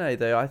 I don't know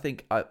though. I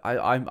think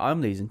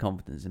I'm losing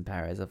confidence in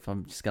Perez. If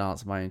I'm just going to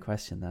answer my own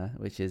question there,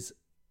 which is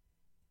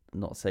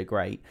not so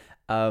great.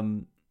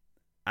 And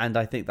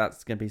I think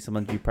that's going to be some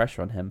undue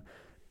pressure on him.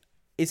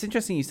 It's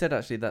interesting you said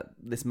actually that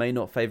this may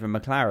not favour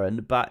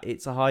McLaren, but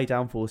it's a high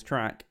downforce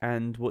track.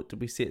 And what did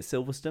we see at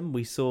Silverstone?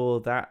 We saw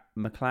that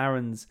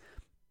McLaren's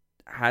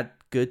had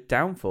good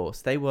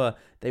downforce. They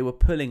were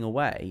pulling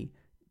away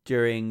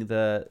during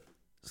the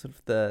sort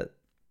of the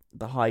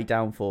high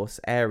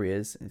downforce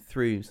areas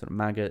through sort of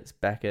Maggots,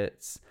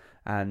 Beckett's,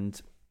 and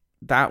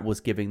that was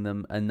giving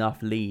them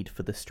enough lead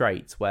for the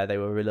straights where they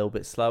were a little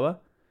bit slower.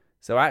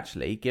 So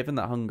actually, given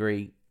that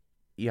Hungary,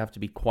 you have to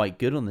be quite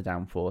good on the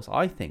downforce,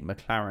 I think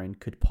McLaren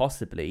could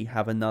possibly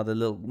have another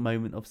little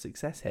moment of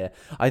success here.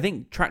 I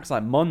think tracks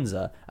like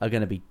Monza are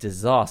going to be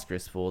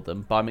disastrous for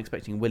them, but I'm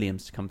expecting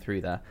Williams to come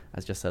through there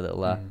as just a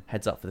little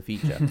heads up for the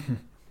future.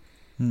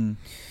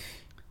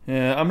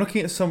 Yeah, I'm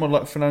looking at someone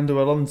like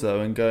Fernando Alonso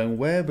and going,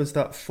 where was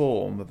that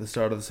form at the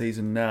start of the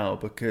season now?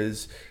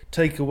 Because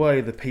take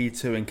away the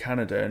P2 in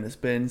Canada, and it's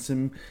been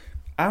some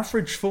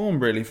average form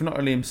really for not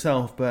only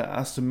himself but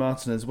Aston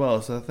Martin as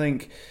well. So I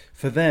think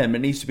for them it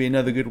needs to be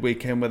another good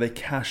weekend where they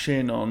cash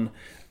in on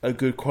a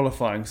good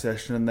qualifying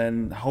session and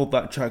then hold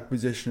that track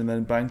position and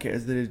then bank it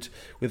as they did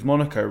with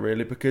Monaco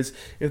really, because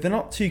if they're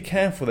not too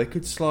careful they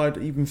could slide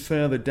even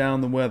further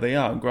down than where they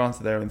are. And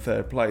granted they're in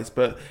third place,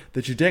 but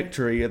the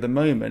trajectory at the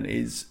moment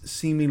is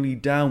seemingly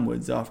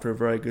downwards after a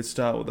very good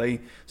start where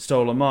they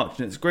stole a march.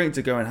 And it's great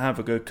to go and have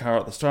a good car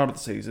at the start of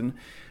the season,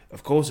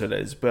 of course it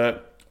is,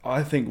 but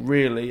I think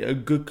really a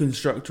good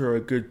constructor or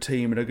a good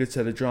team and a good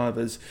set of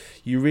drivers,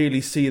 you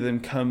really see them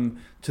come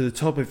to the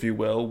top, if you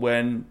will,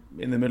 when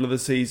in the middle of the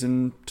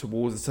season,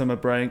 towards the summer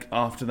break,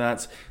 after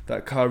that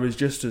car is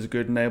just as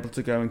good and able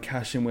to go and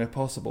cash in where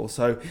possible.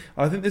 So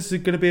I think this is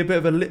going to be a bit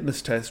of a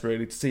litmus test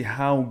really to see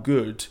how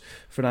good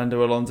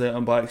Fernando Alonso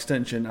and by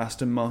extension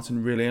Aston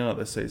Martin really are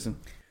this season.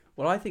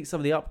 Well, I think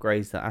some of the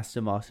upgrades that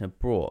Aston Martin have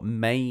brought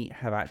may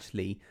have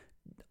actually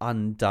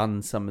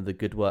undone some of the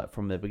good work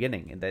from the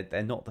beginning.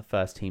 They're not the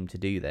first team to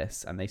do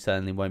this, and they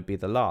certainly won't be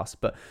the last.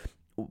 But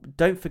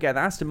don't forget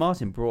that Aston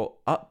Martin brought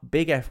up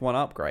big F1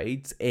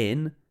 upgrades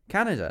in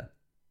Canada,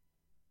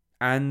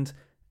 and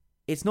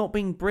it's not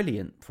been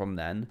brilliant from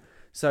then.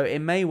 So it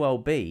may well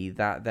be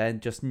that they're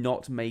just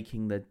not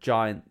making the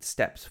giant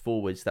steps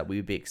forwards that we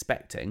would be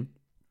expecting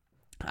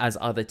as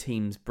other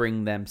teams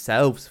bring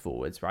themselves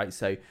forwards, right?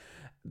 So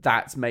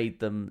that's made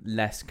them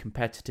less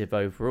competitive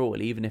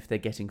overall. Even if they're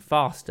getting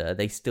faster,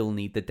 they still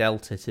need the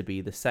delta to be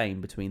the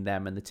same between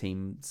them and the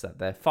teams that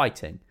they're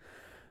fighting.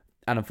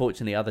 And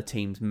unfortunately, other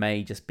teams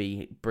may just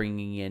be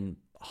bringing in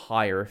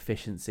higher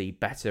efficiency,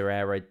 better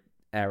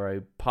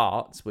aero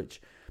parts,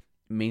 which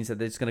means that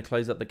they're just going to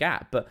close up the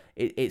gap. But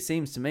it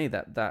seems to me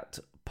that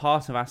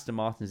part of Aston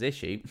Martin's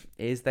issue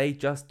is they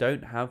just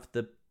don't have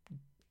the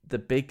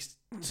big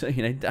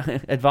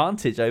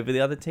advantage over the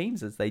other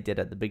teams as they did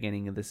at the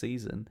beginning of the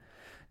season.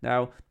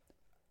 Now,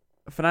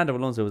 Fernando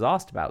Alonso was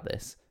asked about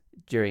this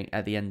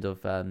at the end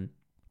of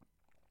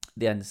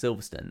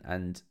Silverstone,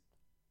 and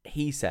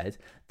he said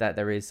that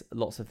there is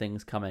lots of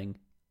things coming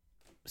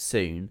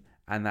soon,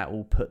 and that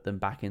will put them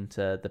back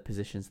into the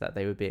positions that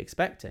they would be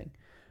expecting.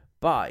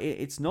 But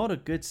it's not a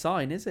good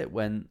sign, is it,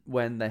 when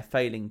they're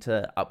failing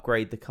to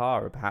upgrade the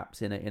car, perhaps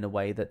in a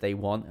way that they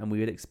want and we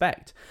would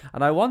expect.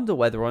 And I wonder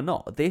whether or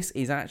not this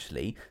is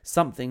actually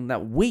something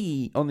that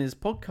we on this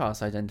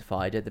podcast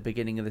identified at the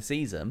beginning of the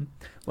season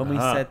when we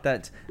said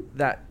that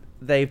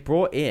they've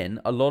brought in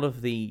a lot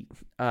of the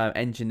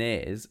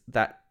engineers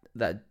that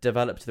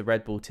developed the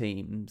Red Bull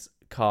team's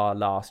car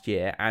last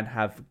year and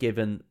have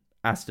given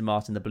Aston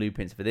Martin the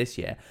blueprints for this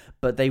year,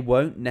 but they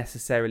won't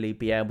necessarily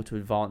be able to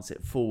advance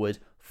it forward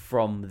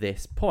from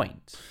this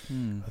point.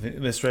 I think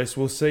in this race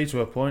we'll see to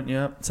a point,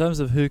 yeah. In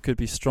terms of who could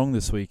be strong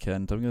this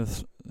weekend, I'm going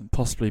to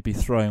possibly be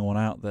throwing one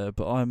out there,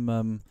 but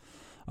I'm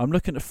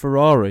looking at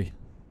Ferrari.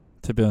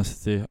 To be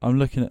honest with you, I'm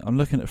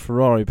looking at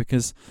Ferrari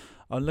because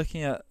I'm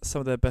looking at some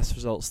of their best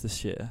results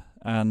this year,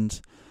 and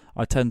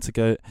I tend to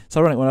go. It's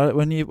ironic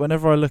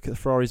whenever I look at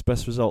Ferrari's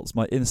best results,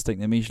 my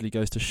instinct immediately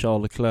goes to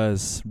Charles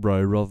Leclerc's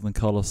row rather than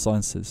Carlos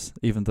Sainz's,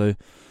 even though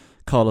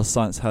Carlos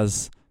Sainz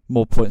has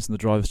more points in the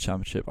Drivers'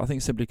 Championship. I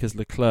think simply because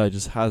Leclerc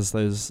just has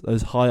those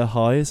higher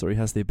highs, or he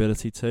has the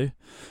ability to.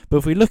 But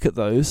if we look at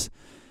those,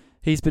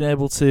 he's been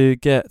able to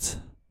get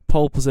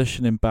pole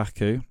position in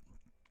Baku,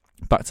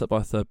 backed up by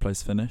a third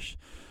place finish,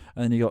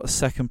 and then you got a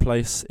second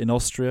place in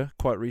Austria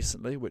quite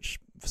recently, which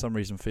for some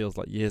reason feels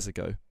like years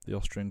ago, the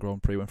Austrian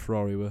Grand Prix when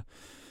Ferrari were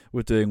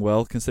doing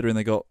well, considering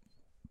they got,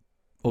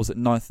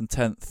 9th and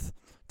 10th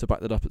to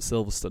back that up at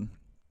Silverstone.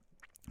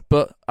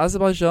 But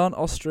Azerbaijan,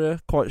 Austria,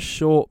 quite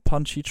short,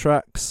 punchy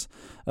tracks.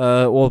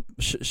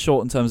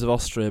 Short in terms of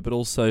Austria, but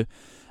also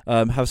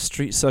have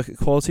street circuit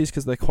qualities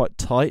because they're quite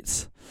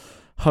tight.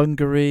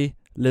 Hungary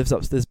lives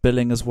up to this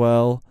billing as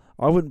well.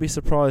 I wouldn't be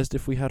surprised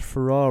if we had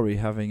Ferrari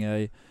having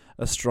a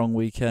strong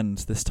weekend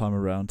this time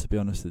around, to be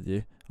honest with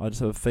you. I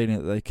just have a feeling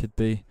that they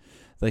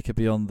could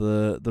be on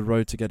the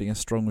road to getting a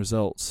strong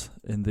result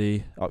in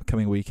the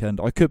upcoming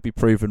weekend. I could be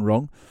proven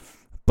wrong,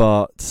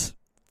 but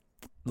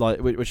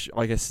which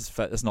I guess is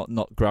fair, it's not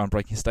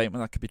groundbreaking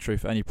statement. That could be true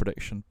for any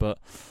prediction. But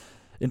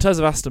in terms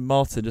of Aston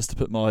Martin, just to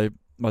put my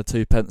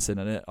 2 pence in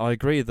it, I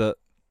agree that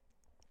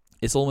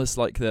it's almost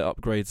like their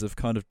upgrades have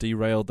kind of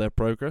derailed their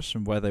progress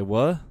from where they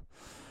were.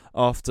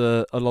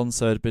 After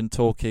Alonso had been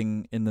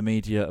talking in the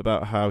media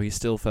about how he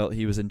still felt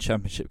he was in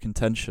championship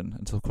contention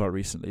until quite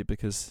recently,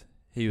 because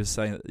he was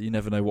saying that you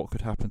never know what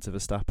could happen to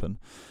Verstappen.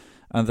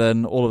 And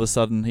then all of a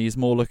sudden he's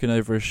more looking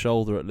over his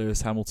shoulder at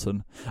Lewis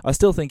Hamilton. I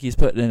still think he's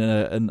put in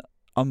an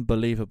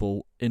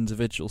unbelievable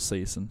individual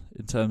season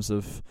in terms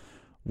of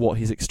what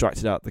he's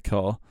extracted out of the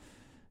car.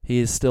 He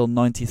is still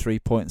 93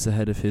 points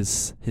ahead of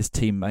his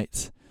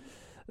teammate,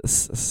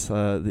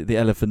 the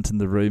elephant in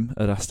the room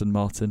at Aston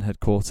Martin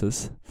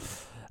headquarters.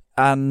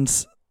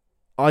 And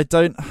I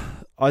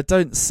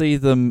don't see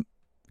them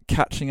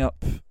catching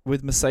up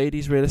with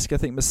Mercedes realistically. I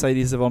think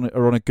Mercedes are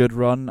on a good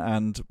run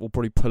and will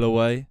probably pull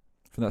away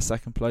from that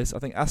second place. I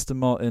think Aston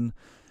Martin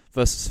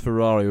versus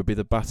Ferrari would be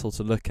the battle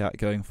to look at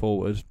going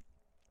forward.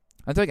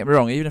 And don't get me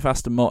wrong, even if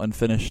Aston Martin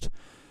finished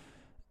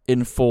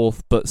in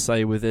fourth, but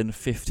say within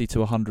 50 to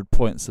 100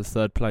 points of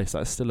third place,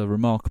 that's still a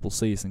remarkable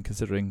season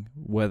considering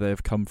where they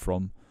have come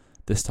from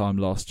this time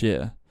last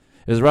year.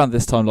 It was around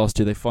this time last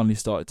year they finally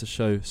started to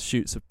show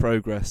shoots of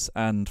progress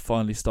and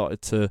finally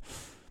started to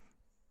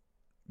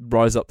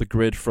rise up the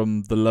grid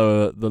from the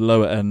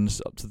lower end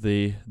up to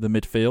the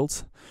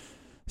midfield.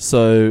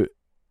 So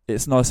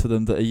it's nice for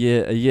them that a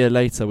year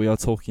later we are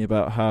talking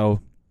about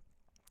how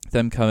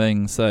them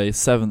coming, say,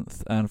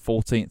 7th and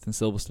 14th in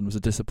Silverstone was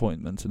a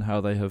disappointment, and how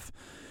they have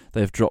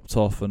dropped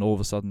off, and all of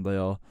a sudden they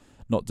are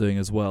not doing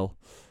as well.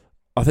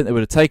 I think they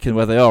would have taken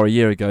where they are a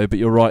year ago, but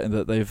you're right in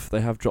that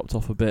they have dropped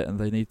off a bit, and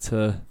they need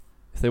to,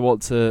 if they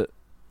want to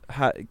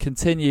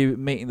continue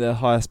meeting their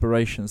high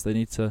aspirations, they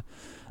need to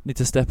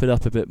step it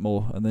up a bit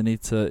more, and they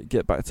need to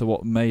get back to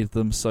what made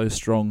them so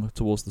strong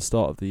towards the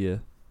start of the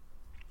year.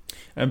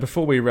 And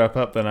before we wrap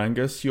up then,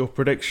 Angus, your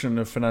prediction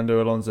of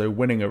Fernando Alonso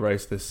winning a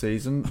race this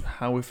season,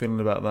 how are we feeling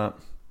about that?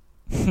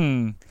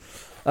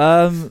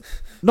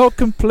 Not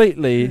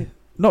completely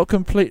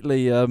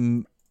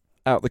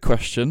out the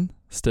question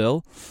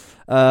still.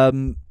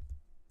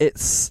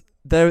 It's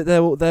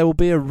there will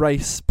be a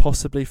race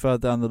possibly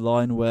further down the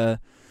line where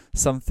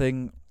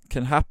something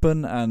can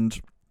happen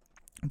and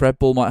Red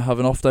Bull might have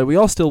an off day. We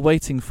are still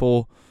waiting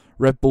for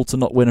Red Bull to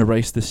not win a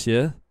race this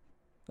year,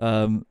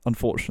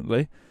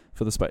 unfortunately,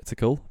 for the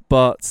spectacle.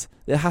 But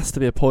there has to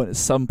be a point at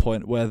some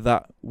point where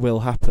that will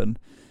happen.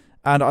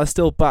 And I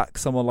still back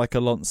someone like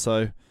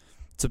Alonso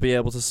to be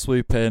able to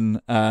swoop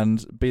in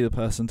and be the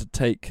person to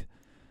take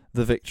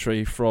the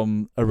victory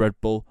from a Red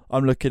Bull.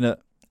 I'm looking at,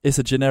 it's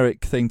a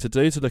generic thing to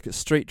do, to look at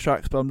street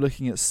tracks, but I'm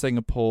looking at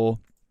Singapore,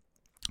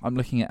 I'm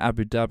looking at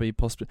Abu Dhabi,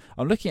 possibly.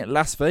 I'm looking at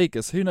Las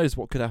Vegas. Who knows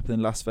what could happen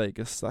in Las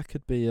Vegas? That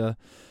could be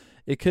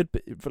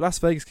Las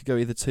Vegas could go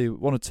either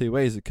one or two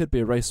ways. It could be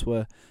a race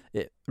where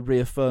it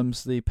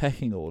reaffirms the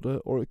pecking order,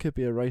 or it could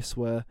be a race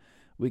where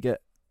we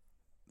get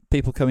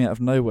people coming out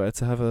of nowhere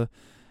to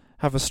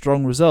have a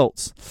strong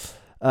result.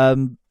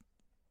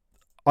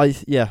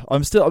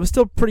 I'm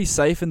still pretty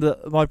safe in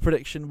that my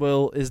prediction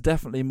is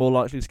definitely more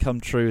likely to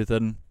come true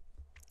than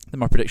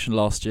my prediction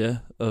last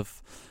year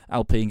of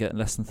Alpine getting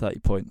less than 30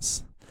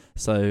 points.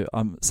 So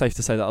I'm safe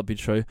to say that'll be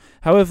true.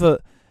 However,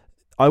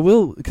 I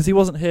will, because he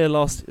wasn't here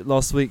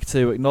last week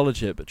to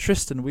acknowledge it. But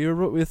Tristan, we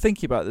were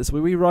thinking about this.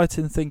 Were we right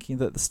in thinking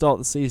that at the start of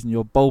the season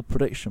your bold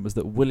prediction was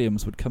that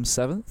Williams would come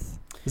 7th?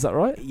 Is that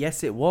right?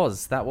 Yes, it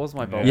was. That was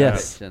my bold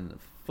prediction.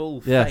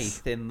 Full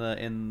faith in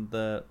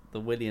the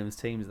Williams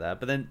teams there.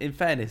 But then, in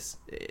fairness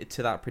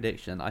to that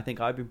prediction, I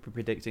think I've been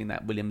predicting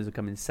that Williams would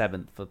come in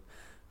 7th for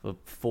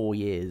 4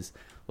 years.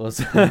 Right,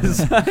 so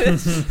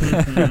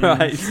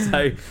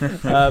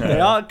they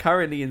are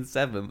currently in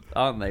 7th,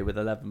 aren't they, with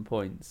 11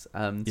 points?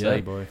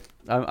 Boy.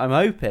 I'm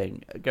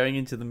hoping going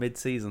into the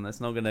mid-season that's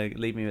not going to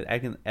leave me with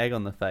egg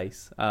on the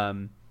face.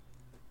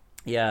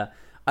 Yeah,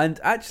 and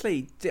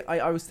actually,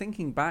 I was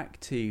thinking back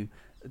to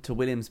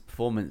Williams'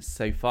 performance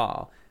so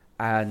far,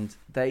 and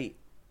I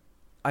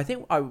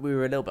think we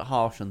were a little bit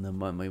harsh on them,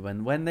 weren't we?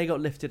 When they got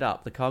lifted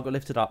up, the car got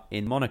lifted up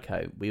in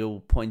Monaco, we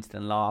all pointed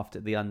and laughed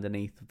at the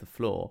underneath of the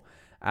floor.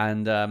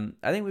 And I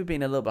think we've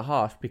been a little bit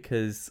harsh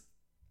because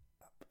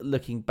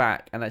looking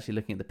back and actually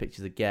looking at the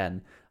pictures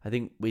again, I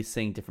think we're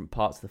seeing different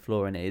parts of the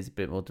floor and it is a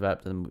bit more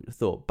developed than we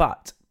thought.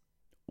 But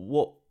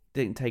what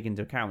didn't take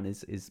into account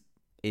is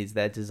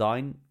their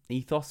design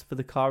ethos for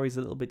the car is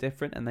a little bit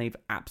different, and they've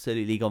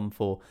absolutely gone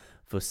for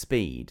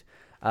speed.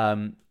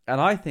 And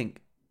I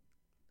think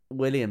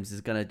Williams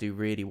is going to do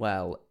really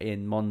well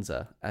in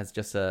Monza as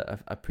just a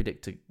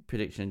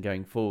prediction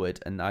going forward,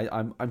 and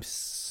I'm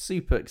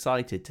super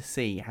excited to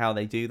see how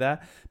they do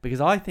there,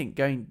 because I think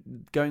going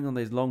on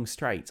those long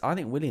straights, I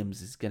think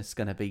Williams is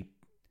going to be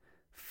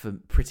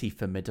pretty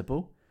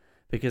formidable,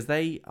 because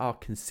they are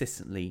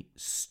consistently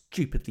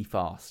stupidly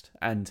fast,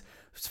 and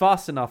it's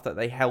fast enough that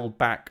they held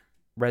back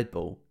Red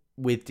Bull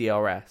with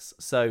DRS.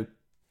 So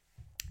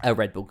a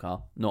Red Bull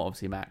car, not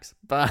obviously Max,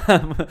 but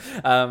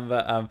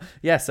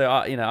yeah. So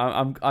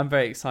I'm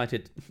very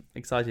excited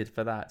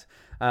for that.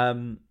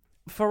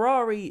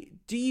 Ferrari,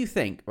 do you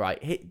think,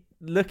 right?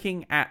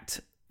 Looking at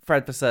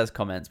Fred Vasseurs'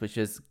 comments, which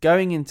is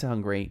going into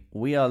Hungary,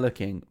 we are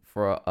looking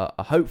for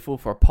a hopeful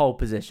for a pole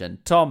position.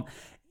 Tom,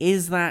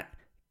 is that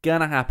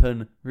gonna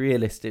happen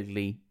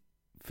realistically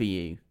for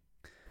you?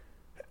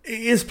 It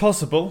is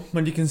possible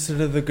when you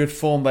consider the good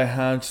form they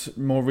had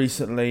more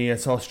recently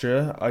at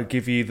Austria. I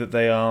give you that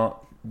they are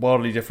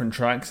wildly different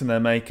tracks in their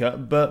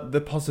makeup, but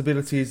the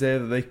possibility is there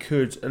that they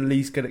could at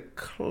least get it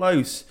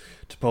close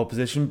to pole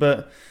position.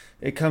 But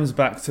it comes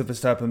back to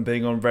Verstappen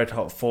being on red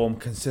hot form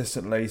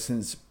consistently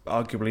since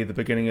arguably the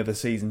beginning of the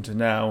season to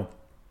now.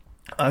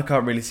 I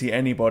can't really see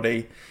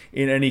anybody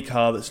in any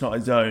car that's not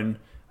his own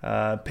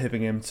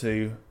pipping him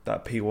to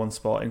that P1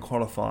 spot in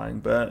qualifying.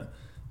 But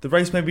the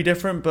race may be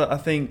different, but I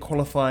think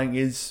qualifying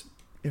is,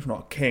 if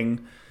not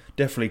king,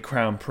 definitely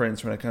crown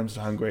prince when it comes to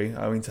Hungary,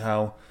 owing to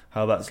how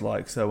that's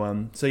like.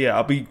 So yeah,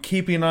 I'll be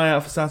keeping an eye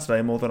out for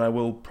Saturday more than I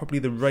will probably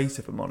the race,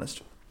 if I'm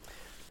honest.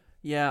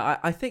 Yeah,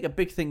 I think a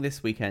big thing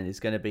this weekend is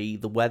going to be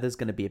the weather's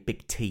going to be a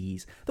big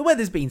tease. The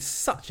weather's been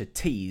such a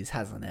tease,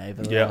 hasn't it?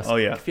 Over the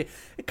last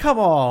come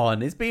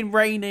on, it's been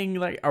raining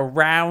like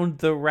around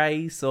the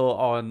race or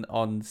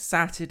on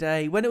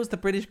Saturday. When it was the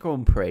British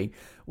Grand Prix,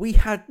 we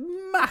had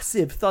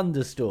massive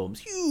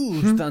thunderstorms,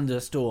 huge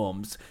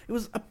thunderstorms. It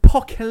was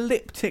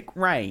apocalyptic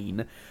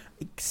rain.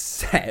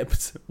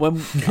 Except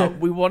when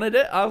we wanted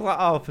it, I was like,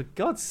 "Oh, for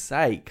God's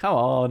sake, come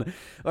on!"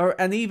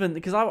 And even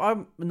because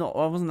I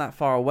wasn't that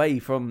far away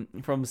from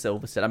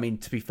Silverstone. I mean,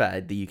 to be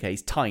fair, the UK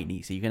is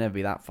tiny, so you can never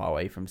be that far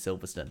away from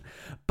Silverstone.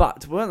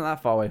 But we weren't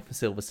that far away from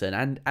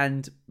Silverstone,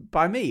 and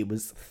by me, it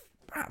was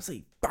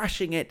absolutely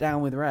bashing it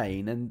down with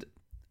rain, and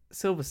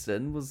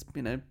Silverstone was,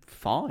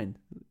 fine.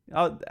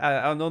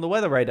 On the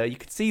weather radar, you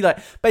could see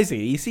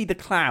you see the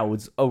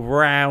clouds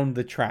around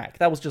the track.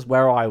 That was just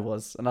where I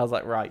was, and I was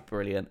like, right,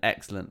 brilliant,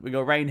 excellent. We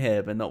got rain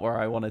here, but not where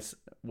I want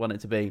it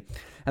to be.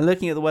 And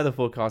looking at the weather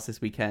forecast this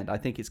weekend, I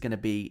think it's going to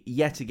be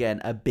yet again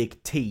a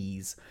big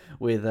tease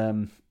with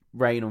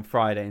rain on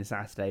Friday and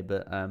Saturday,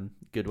 but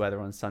good weather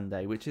on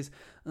Sunday, which is,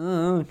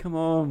 come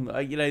on.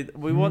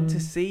 We want to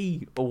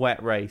see a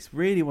wet race.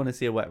 Really want to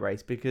see a wet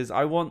race, because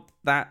I want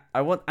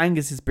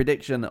Angus's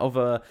prediction of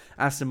a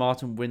Aston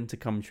Martin win to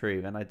come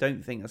true, and I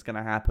don't think that's going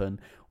to happen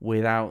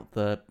without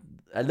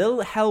a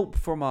little help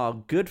from our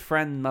good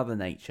friend Mother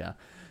Nature.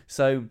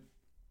 So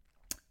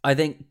I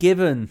think,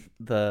 given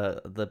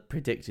the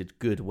predicted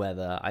good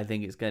weather, I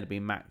think it's going to be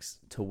Max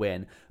to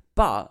win.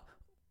 But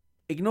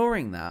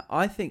ignoring that,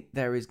 I think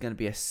there is going to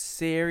be a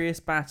serious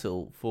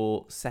battle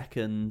for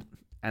second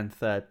and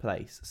third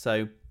place.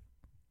 So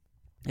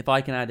if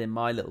I can add in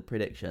my little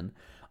prediction,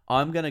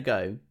 I'm going to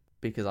go,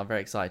 because I'm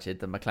very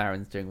excited that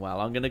McLaren's doing well,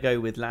 I'm going to go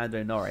with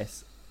Lando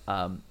Norris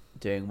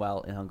doing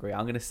well in Hungary.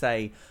 I'm going to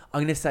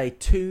say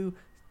two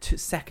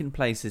second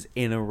places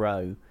in a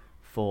row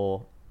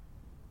for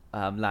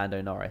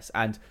Lando Norris.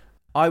 And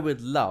I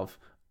would love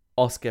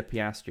Oscar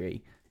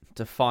Piastri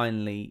to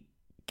finally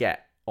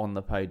get on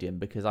the podium,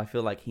 because I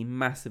feel like he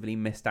massively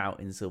missed out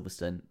in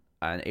Silverstone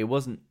And it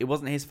wasn't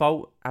his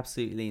fault,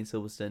 absolutely, in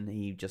Silverstone.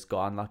 He just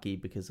got unlucky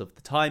because of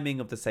the timing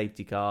of the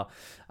safety car.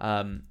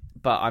 But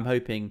I'm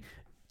hoping,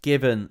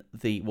 given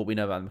what we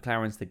know about the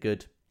McLarens, they're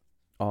good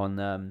on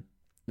the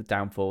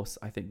downforce.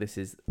 I think this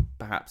is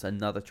perhaps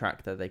another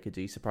track that they could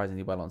do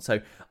surprisingly well on. So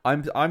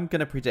I'm going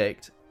to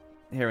predict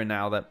here and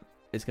now that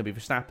it's going to be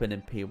Verstappen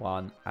in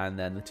P1 and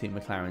then the two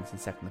McLarens in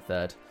second and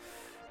third.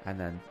 And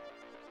then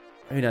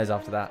who knows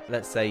after that?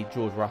 Let's say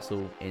George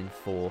Russell in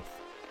fourth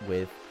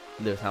with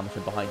Lewis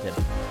Hamilton behind him.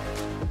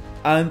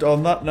 And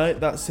on that note,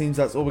 that seems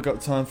that's all we've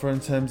got time for in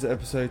terms of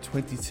episode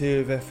 22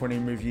 of F1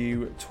 in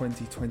Review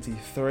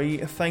 2023.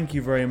 Thank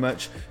you very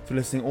much for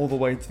listening all the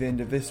way to the end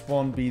of this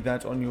one, be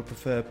that on your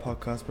preferred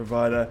podcast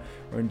provider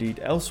or indeed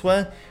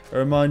elsewhere. A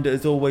reminder,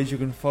 as always, you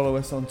can follow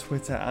us on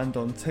Twitter and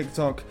on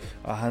TikTok,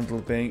 our handle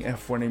being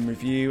F1 in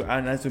Review.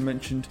 And as we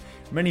mentioned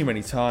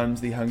many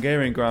times, the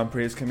Hungarian Grand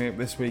Prix is coming up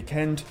this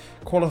weekend.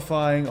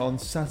 Qualifying on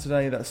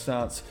Saturday, that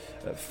starts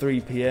at 3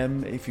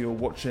 p.m. if you're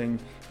watching,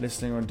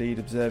 listening or indeed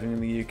observing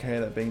in the UK,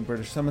 that being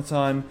British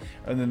summertime.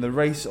 And then the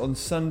race on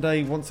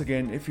Sunday, once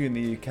again, if you're in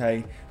the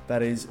UK,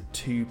 that is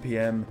 2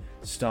 p.m.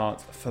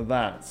 start for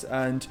that.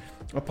 And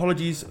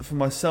apologies for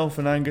myself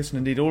and Angus and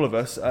indeed all of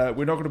us.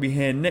 We're not going to be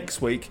here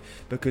next week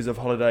because of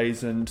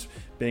holidays and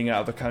being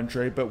out of the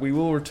country, but we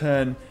will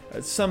return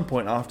at some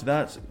point after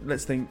that.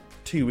 Let's think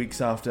 2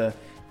 weeks after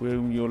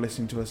when you're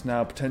listening to us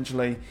now,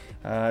 potentially,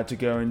 to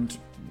go and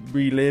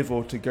relive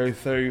or to go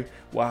through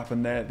what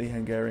happened there at the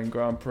Hungarian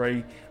Grand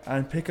Prix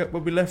and pick up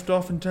where we left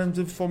off in terms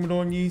of Formula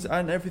 1 news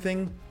and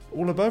everything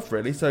all above,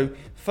 really. So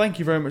thank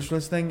you very much for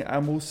listening,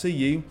 and we'll see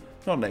you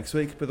not next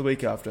week but the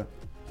week after.